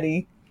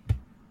already.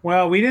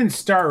 Well, we didn't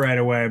start right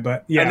away,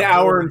 but yeah. An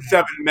hour and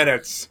 7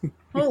 minutes.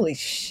 Holy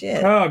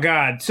shit. Oh,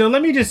 God. So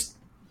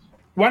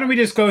why don't we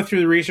just go through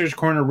the research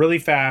corner really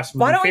fast?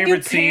 With Why the don't we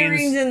do favorite pairings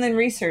scenes. and then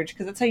research?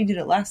 Because that's how you did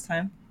it last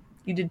time.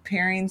 You did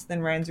pairings, then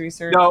Ryan's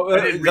research. No,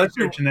 I did let's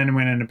do, research and then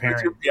went into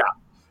pairing. yeah.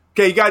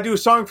 Okay, you got to do a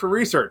song for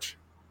research,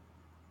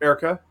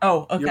 Erica.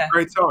 Oh, You okay. have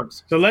great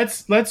songs. So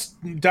let's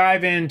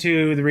dive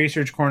into the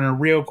research corner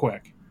real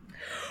quick.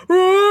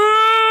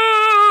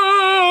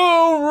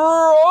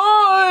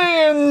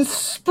 Ryan's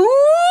spooky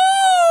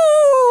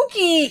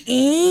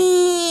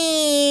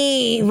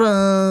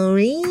evil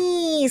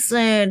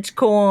research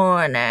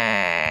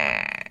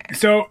corner.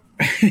 So,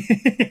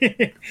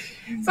 thank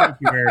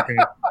you,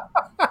 Erica.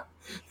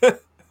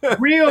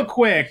 Real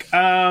quick,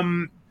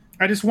 I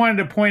just wanted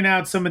to point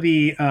out some of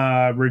the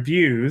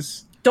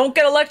reviews. Don't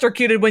get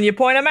electrocuted when you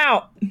point them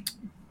out.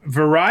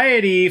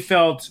 Variety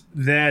felt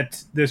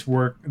that this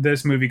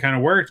movie kind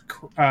of worked.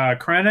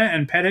 Crenna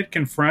and Pettit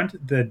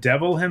confront the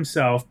devil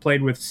himself,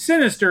 played with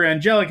sinister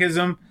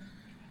angelicism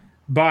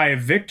by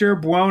Victor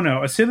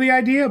Buono. A silly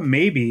idea?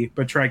 Maybe,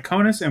 but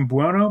Triconis and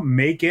Buono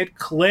make it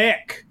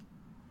click.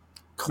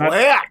 Don't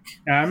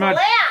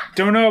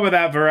know about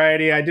that,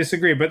 Variety. I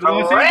disagree. But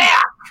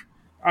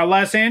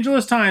Los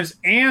Angeles Times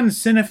and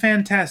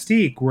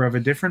Cinefantastique were of a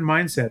different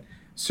mindset.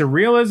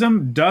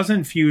 Surrealism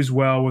doesn't fuse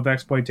well with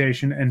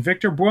exploitation, and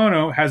Victor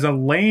Buono has a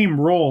lame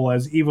role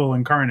as evil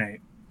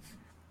incarnate.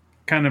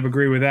 Kind of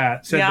agree with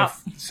that,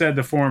 said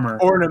the former.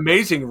 Or an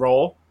amazing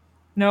role.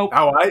 Nope.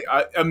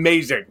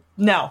 Amazing.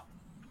 No.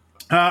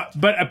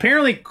 But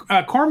apparently,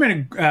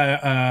 Corman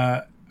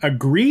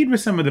agreed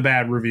with some of the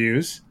bad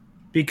reviews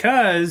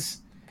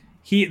because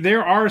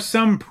there are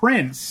some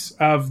prints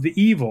of the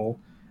evil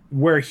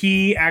where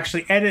he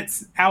actually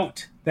edits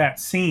out that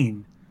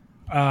scene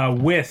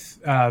with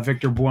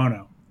Victor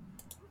Buono.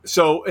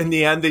 So in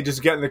the end, they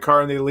just get in the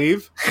car and they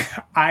leave.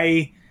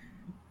 I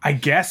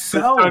guess so.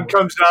 The sun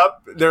comes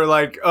up. They're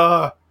like,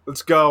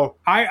 let's go.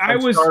 I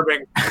was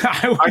starving.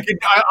 I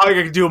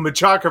could do a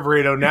machaca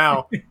burrito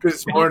now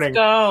this morning.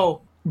 Let's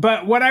go.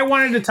 But what I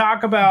wanted to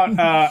talk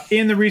about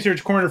in the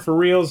research corner for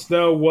reals,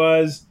 though,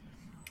 was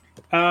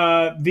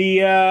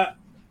the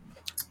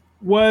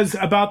was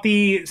about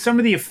some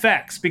of the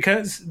effects,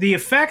 because the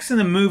effects in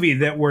the movie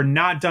that were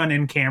not done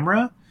in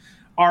camera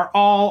are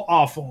all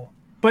awful.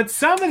 But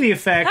some of the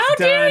effects How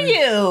dare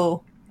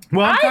you?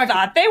 Well, I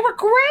thought they were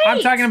great.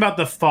 I'm talking about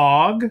the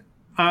fog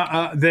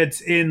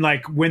that's in,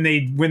 like, when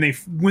they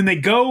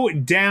go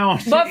down.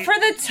 But for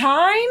the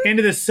time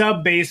into the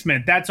sub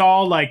basement, that's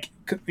all, like,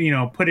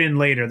 put in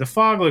later. The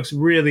fog looks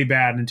really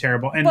bad and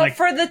terrible. And but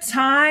for the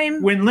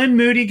time when Lynn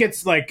Moody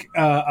gets, like,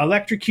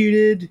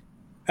 electrocuted,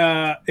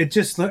 it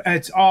looks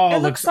like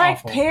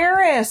awful.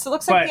 Paris. It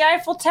looks like the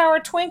Eiffel Tower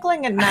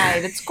twinkling at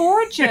night. It's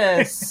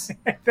gorgeous.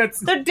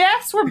 Their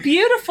deaths were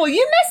beautiful.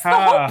 You missed the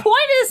whole point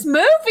of this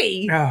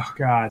movie. Oh,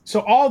 God. So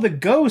all the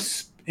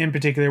ghosts in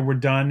particular were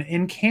done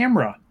in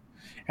camera.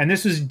 And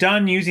this was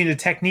done using a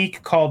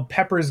technique called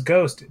Pepper's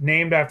Ghost,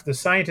 named after the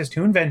scientist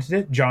who invented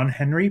it, John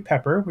Henry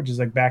Pepper, which is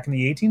like back in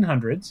the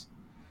 1800s.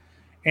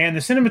 And the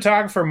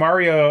cinematographer,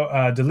 Mario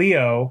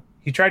DeLeo,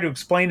 he tried to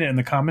explain it in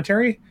the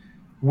commentary.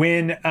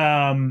 When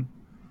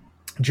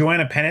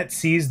Joanna Pennant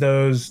sees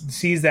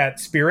that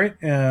spirit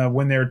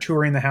when they're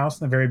touring the house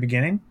in the very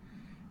beginning,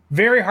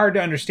 very hard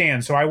to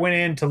understand. So I went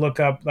in to look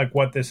up, like,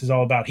 what this is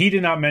all about. He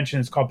did not mention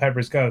it's called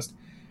Pepper's Ghost.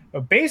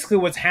 But basically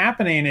what's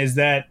happening is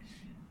that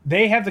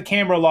they have the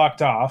camera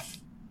locked off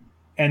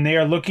and they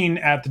are looking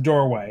at the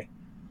doorway.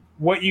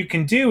 What you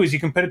can do is you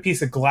can put a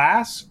piece of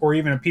glass or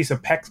even a piece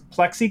of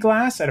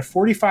plexiglass at a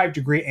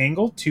 45-degree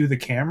angle to the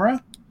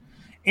camera.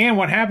 And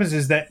what happens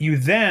is that you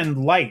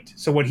then light.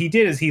 So what he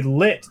did is he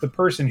lit the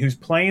person who's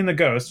playing the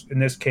ghost. In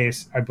this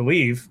case, I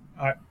believe.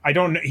 I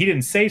don't know. He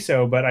didn't say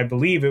so, but I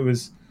believe it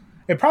was.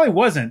 It probably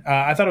wasn't.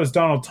 I thought it was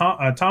Donald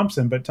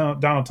Thompson, but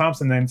Donald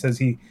Thompson then says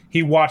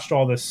he watched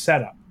all this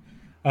setup,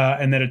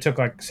 and that it took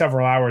like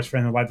several hours for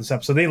him to light this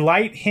up. So they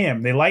light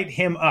him. They light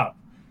him up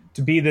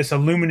to be this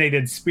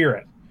illuminated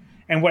spirit.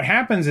 And what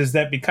happens is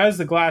that because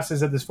the glass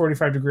is at this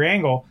 45-degree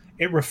angle,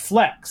 it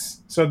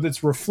reflects. So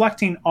it's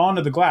reflecting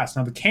onto the glass.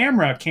 Now, the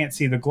camera can't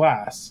see the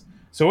glass,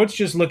 so it's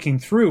just looking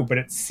through, but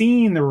it's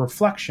seeing the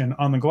reflection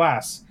on the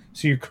glass.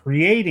 So you're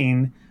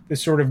creating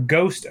this sort of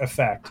ghost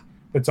effect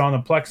that's on the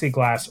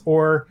plexiglass.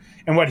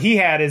 And what he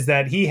had is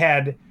that he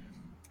had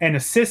an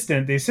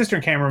assistant, the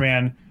assistant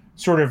cameraman,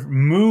 sort of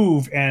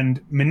move and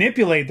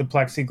manipulate the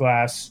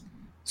plexiglass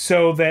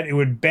so that it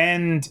would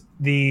bend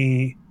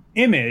the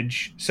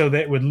image so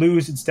that it would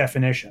lose its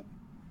definition.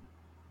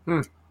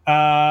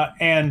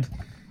 And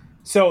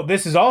so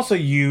this is also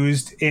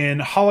used in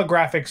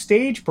holographic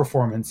stage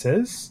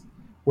performances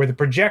where the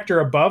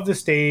projector above the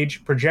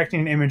stage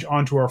projecting an image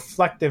onto a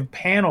reflective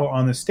panel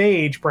on the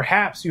stage.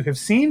 Perhaps you have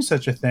seen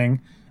such a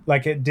thing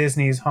like at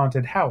Disney's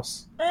Haunted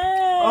House.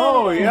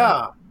 Oh,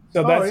 yeah.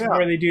 So that's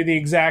where they do the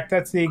exact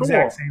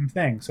same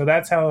thing. So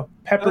that's how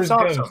Pepper's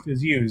Ghost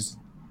is used.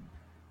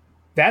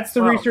 That's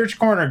the research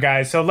corner,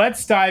 guys. So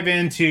let's dive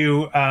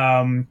into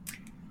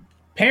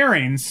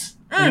pairings,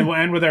 and we'll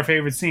end with our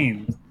favorite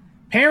scenes.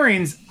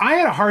 Pairings, I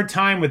had a hard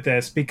time with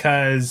this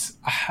because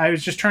I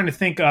was just trying to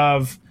think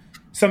of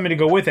something to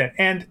go with it.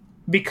 And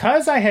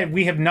because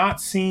we have not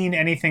seen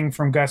anything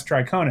from Gus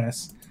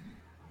Triconis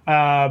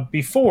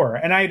before,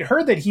 and I'd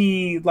heard that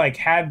he like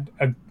had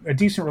a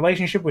decent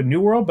relationship with New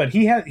World, but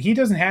he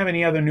doesn't have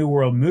any other New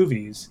World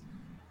movies.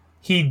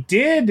 He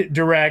did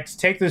direct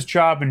Take This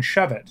Job and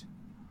Shove It.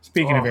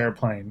 Speaking of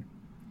Airplane.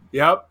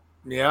 Yep.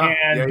 Yeah.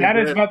 And that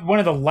is about one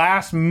of the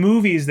last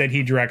movies that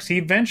he directs. He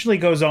eventually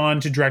goes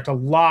on to direct a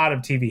lot of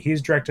TV. He's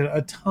directed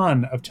a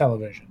ton of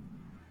television.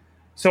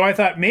 So I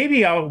thought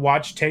maybe I'll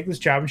watch Take This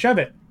Job and Shove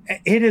It.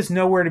 It is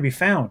nowhere to be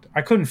found.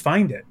 I couldn't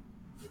find it.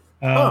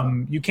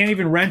 You can't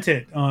even rent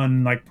it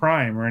on like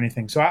Prime or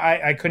anything. So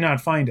I could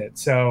not find it.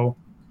 So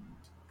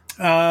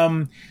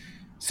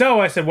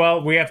I said,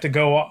 well, we have to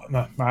go.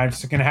 I'm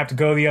just going to have to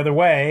go the other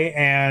way.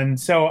 And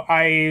so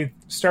I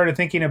started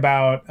thinking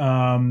about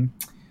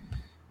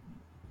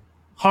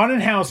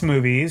haunted house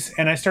movies.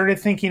 And I started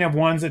thinking of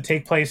ones that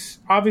take place.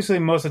 Obviously,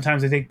 most of the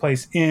times they take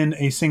place in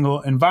a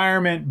single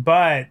environment.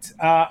 But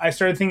I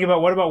started thinking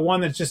about what about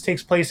one that just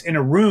takes place in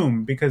a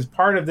room? Because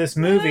part of this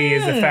movie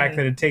is the fact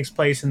that it takes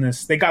place in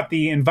this. They got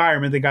the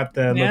environment. They got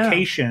the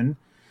location.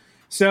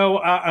 So,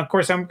 of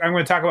course, I'm going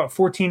to talk about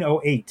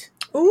 1408.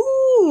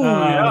 Ooh,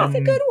 that's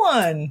a good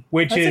one.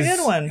 Which is a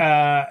good one.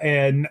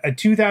 A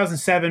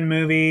 2007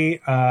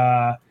 movie,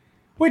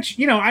 which,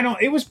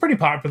 it was pretty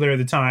popular at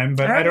the time,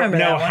 but I don't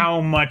know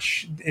how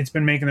much it's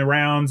been making the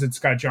rounds. It's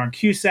got John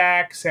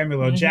Cusack,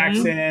 Samuel L.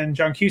 Jackson.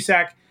 John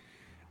Cusack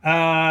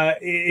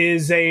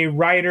is a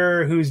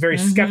writer who's very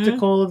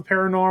skeptical of the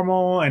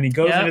paranormal, and he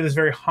goes into this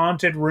very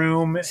haunted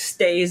room.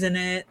 Stays in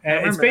it.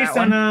 It's based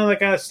on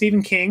like a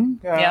Stephen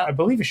King, I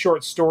believe a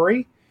short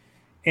story.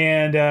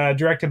 And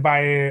directed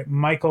by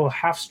Michael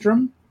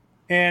Hafstrom.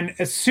 And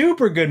a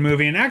super good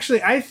movie. And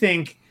actually, I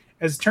think,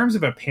 as terms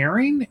of a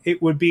pairing,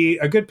 it would be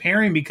a good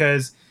pairing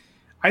because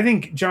I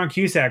think John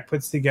Cusack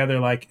puts together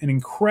like an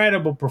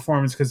incredible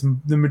performance because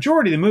the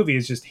majority of the movie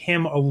is just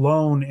him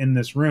alone in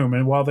this room.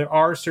 And while there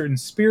are certain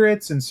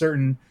spirits and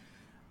certain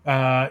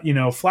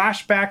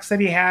flashbacks that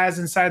he has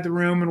inside the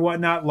room and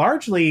whatnot.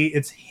 Largely,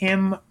 it's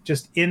him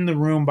just in the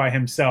room by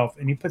himself,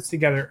 and he puts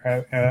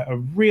together a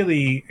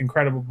really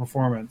incredible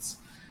performance.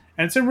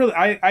 And it's a really,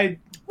 I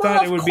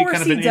thought it would be kind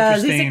of an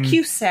interesting. He's a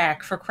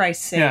Cusack, for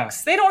Christ's sakes. Yeah.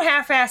 They don't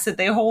half-ass it;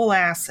 they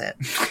whole-ass it.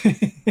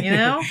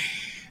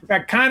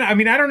 That kind of. I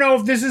mean, I don't know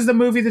if this is the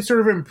movie that sort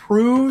of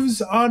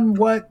improves on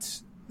what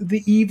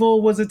the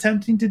evil was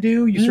attempting to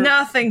do.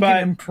 Nothing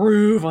can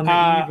improve on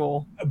the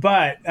evil.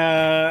 But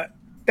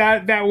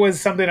that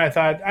was something I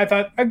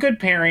thought a good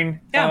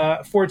pairing. Yeah.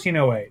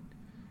 1408.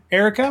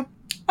 Erica?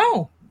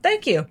 Oh,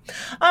 thank you.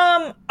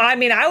 I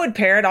mean, I would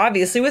pair it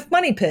obviously with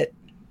Money Pit.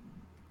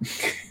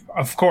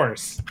 Of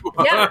course.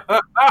 Yeah.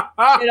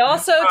 It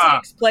also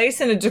takes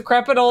place in a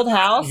decrepit old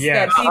house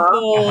that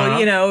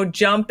people,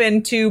 jump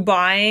into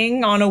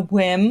buying on a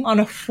whim.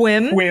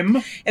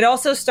 It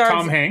also stars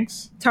Tom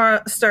Hanks.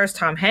 Stars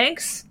Tom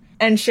Hanks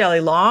and Shelley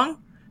Long,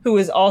 who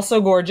is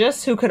also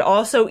gorgeous, who could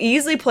also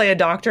easily play a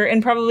doctor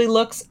and probably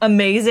looks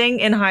amazing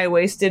in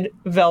high-waisted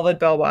velvet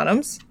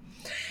bell-bottoms.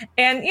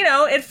 And,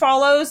 it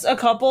follows a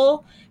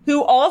couple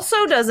who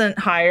also doesn't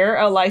hire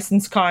a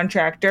licensed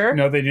contractor.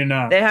 No, they do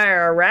not. They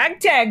hire a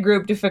ragtag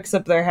group to fix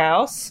up their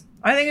house.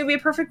 I think it would be a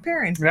perfect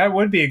pairing. That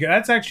would be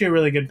that's actually a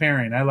really good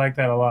pairing. I like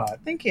that a lot.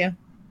 Thank you.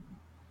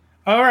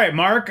 All right,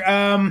 Mark.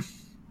 This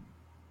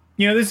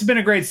has been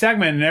a great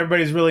segment, and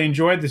everybody's really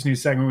enjoyed this new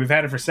segment. We've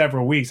had it for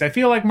several weeks. I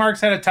feel like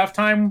Mark's had a tough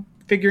time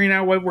figuring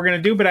out what we're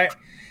going to do, but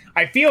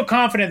I feel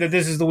confident that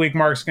this is the week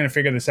Mark's going to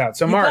figure this out.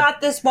 So, Mark. You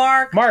got this,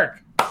 Mark.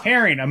 Mark,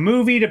 pairing a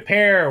movie to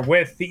pair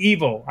with the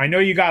evil. I know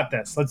you got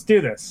this. Let's do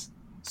this.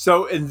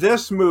 So, in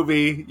this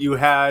movie, you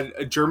had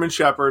a German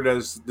Shepherd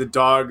as the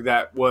dog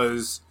that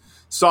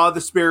saw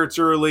the spirits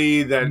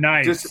early, that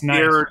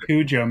disappeared. Nice.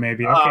 Cujo,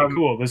 maybe. Okay,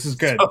 cool. This is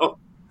good. So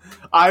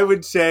I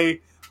would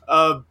say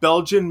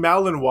Belgian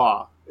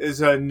Malinois is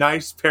a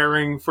nice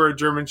pairing for a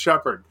German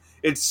Shepherd.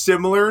 It's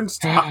similar in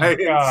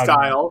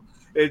style.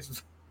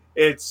 It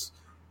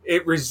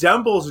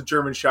resembles a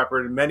German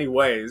Shepherd in many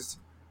ways.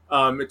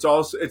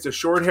 It's a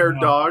short-haired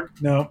dog.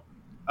 No,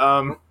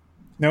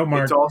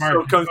 Mark. It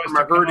also comes from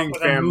a herding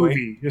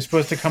family. You're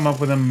supposed to come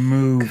up with a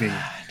movie.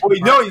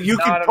 Well, you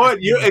could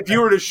if you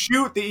were to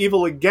shoot the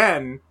evil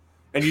again,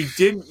 and you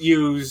didn't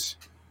use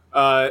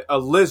a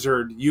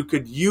lizard, you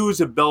could use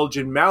a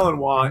Belgian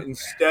Malinois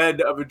instead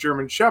of a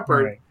German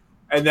Shepherd. Right.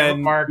 And then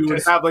you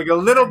would have like a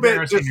little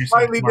bit, just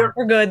slightly different.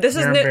 We're good. This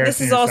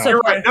is also. You're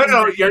right.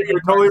 No,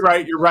 you're totally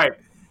right. You're right.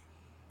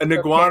 An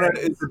iguana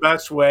is the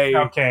best way.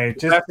 Okay,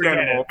 just forget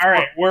it. All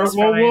right,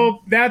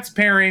 we'll that's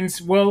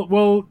pairings.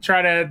 We'll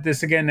try to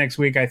this again next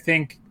week. I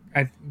think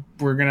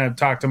we're gonna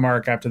talk to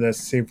Mark after this,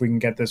 see if we can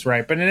get this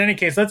right. But in any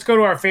case, let's go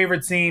to our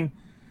favorite scene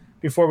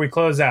before we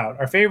close out.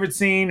 Our favorite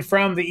scene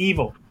from The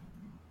Evil.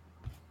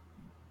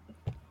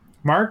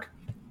 Mark?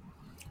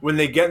 When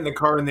they get in the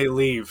car and they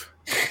leave.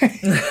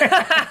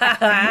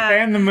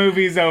 And the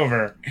movie's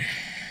over.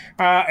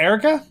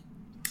 Erica?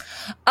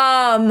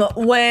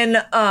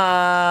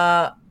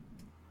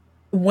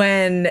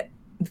 When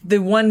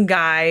the one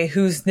guy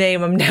whose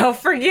name I'm now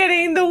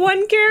forgetting, the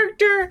one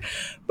character,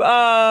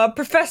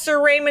 Professor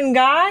Raymond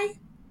Guy,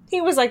 he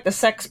was like the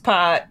sex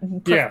pot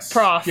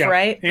prof,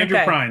 right? Andrew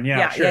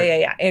Prine, sure.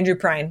 Yeah. Andrew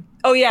Prine.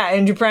 Oh yeah,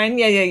 Andrew Prine.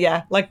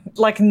 Yeah.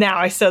 Like now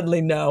I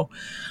suddenly know.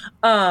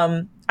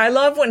 I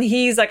love when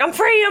he's like, I'm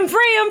free,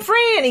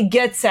 and he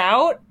gets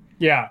out.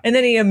 Yeah. And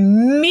then he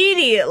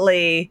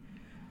immediately,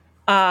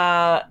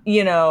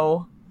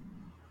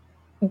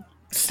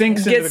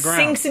 sinks into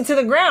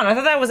the ground. I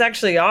thought that was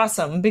actually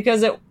awesome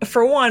because it,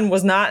 for one,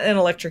 was not an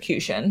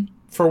electrocution.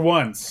 For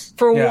once.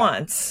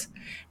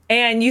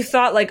 And you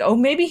thought like, oh,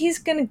 maybe he's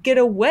going to get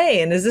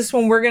away. And is this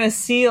one we're going to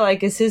see,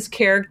 like, is his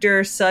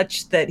character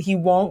such that he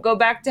won't go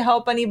back to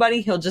help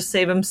anybody? He'll just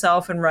save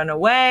himself and run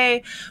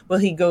away. Will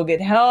he go get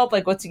help?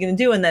 Like, what's he going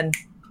to do? And then,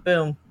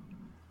 boom.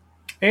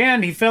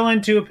 And he fell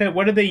into a pit.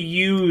 What did they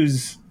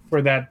use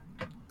for that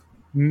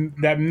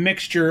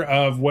mixture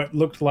of what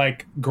looked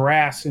like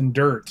grass and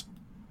dirt?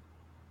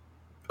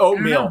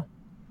 Oatmeal.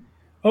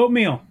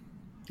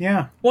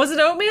 Yeah. Was it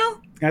oatmeal?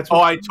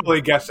 I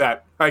totally guessed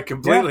that. I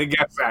completely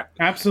guessed that.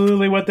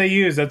 Absolutely what they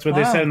used. That's what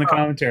they said in the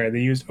commentary.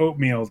 They used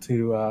oatmeal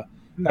to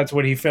that's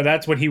what he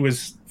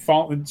was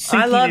sinking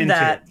I love into.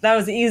 that. That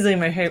was easily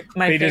my favorite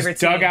They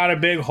just dug out a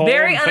big hole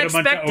Very and put a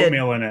bunch of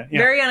oatmeal in it. Yeah.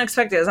 Very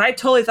unexpected. I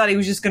totally thought he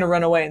was just going to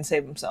run away and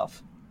save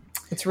himself.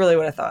 It's really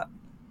what I thought.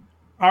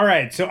 All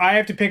right, so I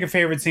have to pick a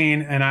favorite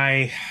scene, and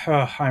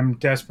I'm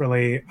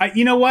desperately...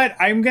 you know what?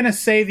 I'm going to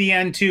say the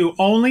end, too,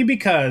 only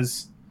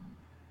because...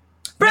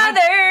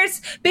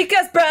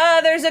 Because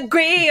brothers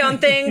agree on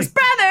things.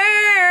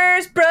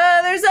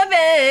 brothers of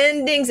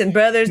endings, and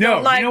brothers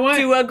don't like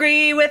to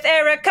agree with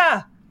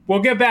Erica. We'll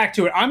get back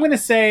to it. I'm going to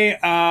say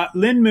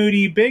Lynn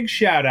Moody, big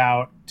shout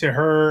out to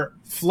her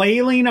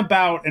flailing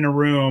about in a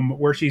room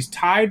where she's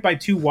tied by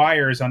two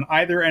wires on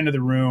either end of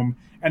the room,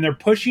 and they're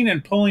pushing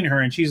and pulling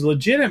her, and she's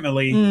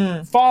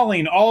legitimately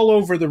falling all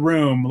over the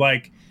room.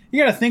 Like,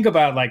 you got to think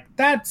about, like,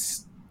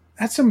 that's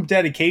some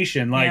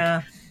dedication.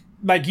 Like,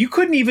 like you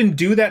couldn't even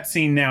do that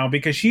scene now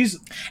because she's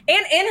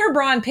and in her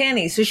bra and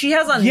panties, so she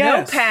has on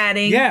no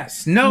padding.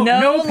 Yes, no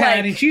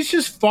padding. Like, she's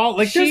just fall.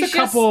 Like there's a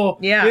couple.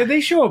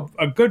 They show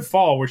a good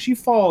fall where she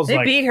falls. They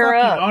like beat her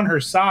up on her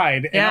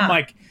side, and I'm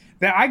like,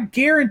 that I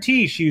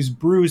guarantee she's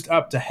bruised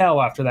up to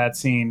hell after that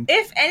scene.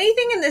 If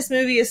anything in this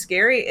movie is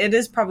scary, it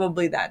is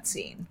probably that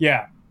scene.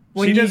 Yeah.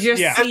 When you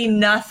just see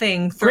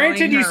nothing.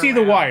 Granted, you see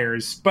the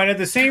wires, but at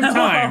the same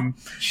time,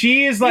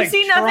 she is like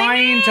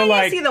trying to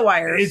like. You see the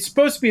wires. It's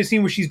supposed to be a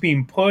scene where she's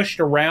being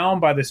pushed around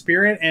by the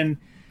spirit, and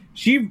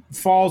she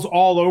falls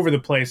all over the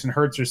place and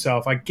hurts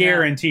herself. I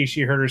guarantee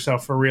she hurt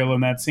herself for real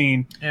in that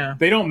scene. Yeah.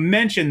 They don't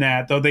mention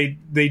that though. They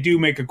do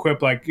make a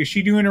quip like, "Is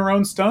she doing her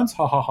own stunts?"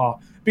 Ha ha ha.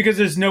 Because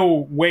there's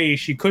no way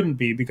she couldn't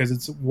be because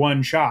it's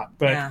one shot.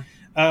 But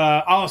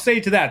I'll say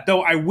to that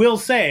though. I will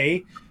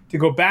say. To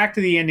go back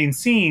to the ending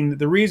scene,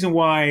 the reason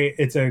why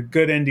it's a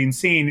good ending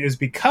scene is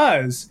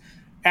because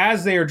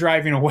as they are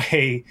driving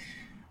away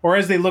or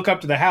as they look up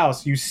to the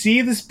house, you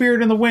see the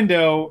spirit in the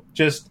window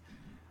just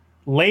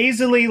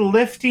lazily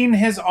lifting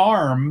his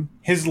arm,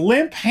 his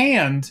limp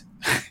hand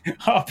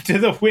up to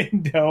the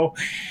window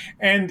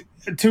and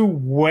to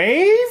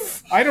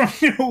wave. I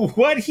don't know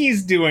what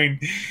he's doing.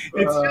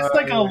 It's just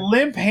like a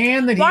limp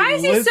hand that Why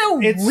is he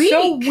so It's weak?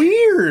 so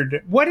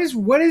weird. What is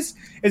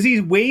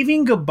he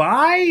waving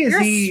goodbye? Is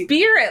You're he a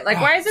spirit? Like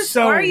why is it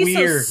so why are you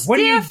weird? so stiff? What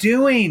are you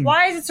doing?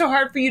 Why is it so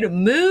hard for you to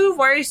move?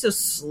 Why are you so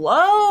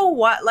slow?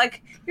 What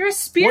like you're a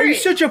spirit? Why are you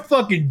such a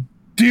fucking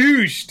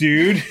douche,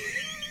 dude?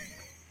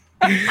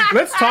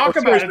 Let's talk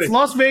about it. It's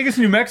Las Vegas,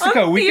 New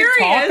Mexico. We can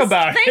talk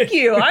about it. Thank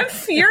you. I'm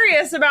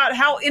furious about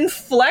how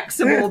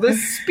inflexible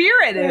this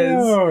spirit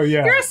is. Oh,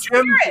 yeah. You're a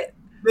spirit.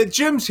 The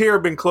gyms here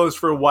have been closed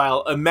for a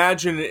while.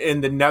 Imagine in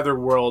the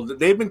netherworld.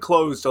 They've been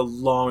closed a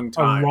long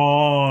time. A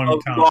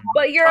long time.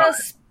 But you're a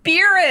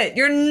spirit.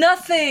 You're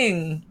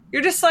nothing.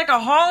 You're just like a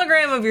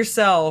hologram of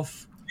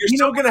yourself. You're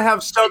still going to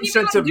have some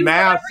sense of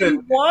mass.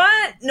 And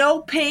what?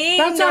 No pain.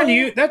 That's on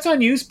you. That's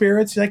on you,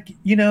 spirits. Like,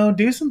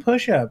 do some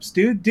push-ups.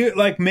 Do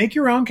like make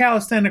your own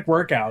calisthenic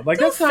workout. Like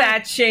don't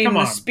fat shame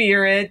the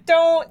spirit.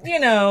 Don't we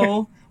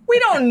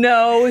don't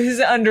know his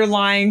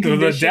underlying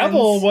conditions. The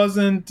devil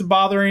wasn't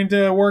bothering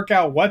to work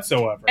out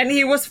whatsoever. And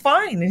he was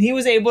fine. And he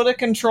was able to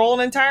control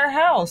an entire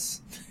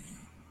house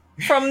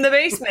from the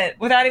basement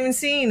without even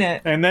seeing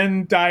it. And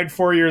then died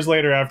 4 years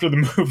later after the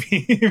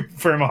movie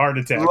from a heart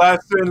attack.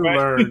 Lesson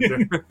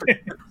learned.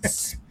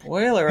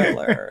 Spoiler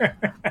alert.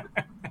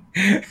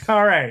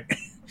 All right.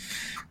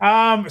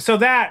 So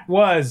that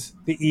was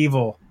The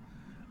Evil.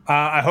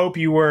 I hope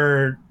you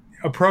were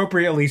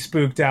appropriately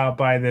spooked out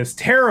by this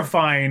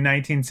terrifying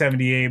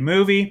 1978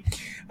 movie.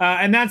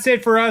 And that's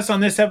it for us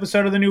on this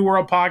episode of the New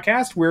World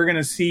Podcast. We're going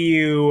to see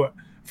you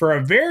for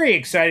a very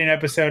exciting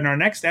episode. In our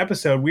next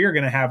episode, we are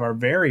going to have our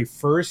very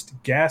first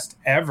guest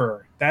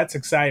ever. That's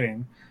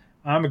exciting.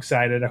 I'm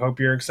excited. I hope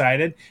you're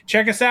excited.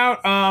 Check us out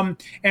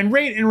and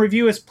rate and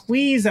review us,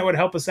 please. That would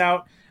help us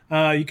out.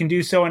 You can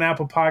do so on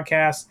Apple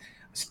Podcasts,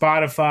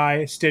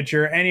 Spotify,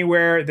 Stitcher,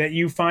 anywhere that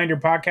you find your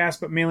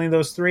podcast, but mainly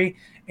those three.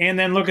 And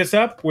then look us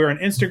up. We're on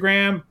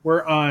Instagram.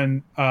 We're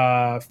on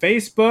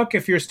Facebook,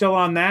 if you're still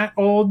on that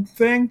old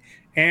thing,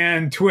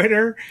 and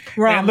Twitter.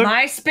 We're on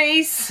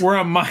MySpace. We're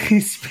on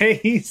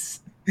MySpace.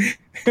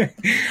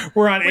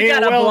 We're on we AOL.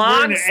 Got a blog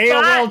We're in an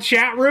spot. AOL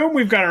chat room.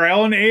 We've got our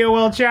own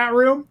AOL chat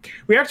room.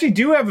 We actually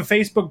do have a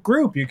Facebook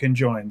group you can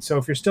join. So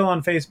if you're still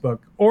on Facebook,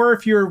 or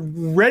if you're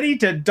ready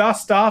to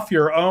dust off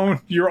your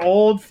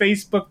old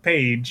Facebook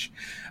page,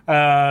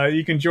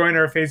 you can join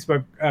our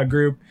Facebook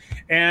group.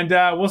 And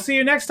we'll see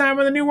you next time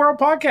on the New World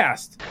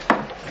Podcast.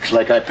 Looks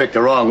like I picked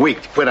the wrong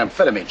week to quit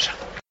amphetamines.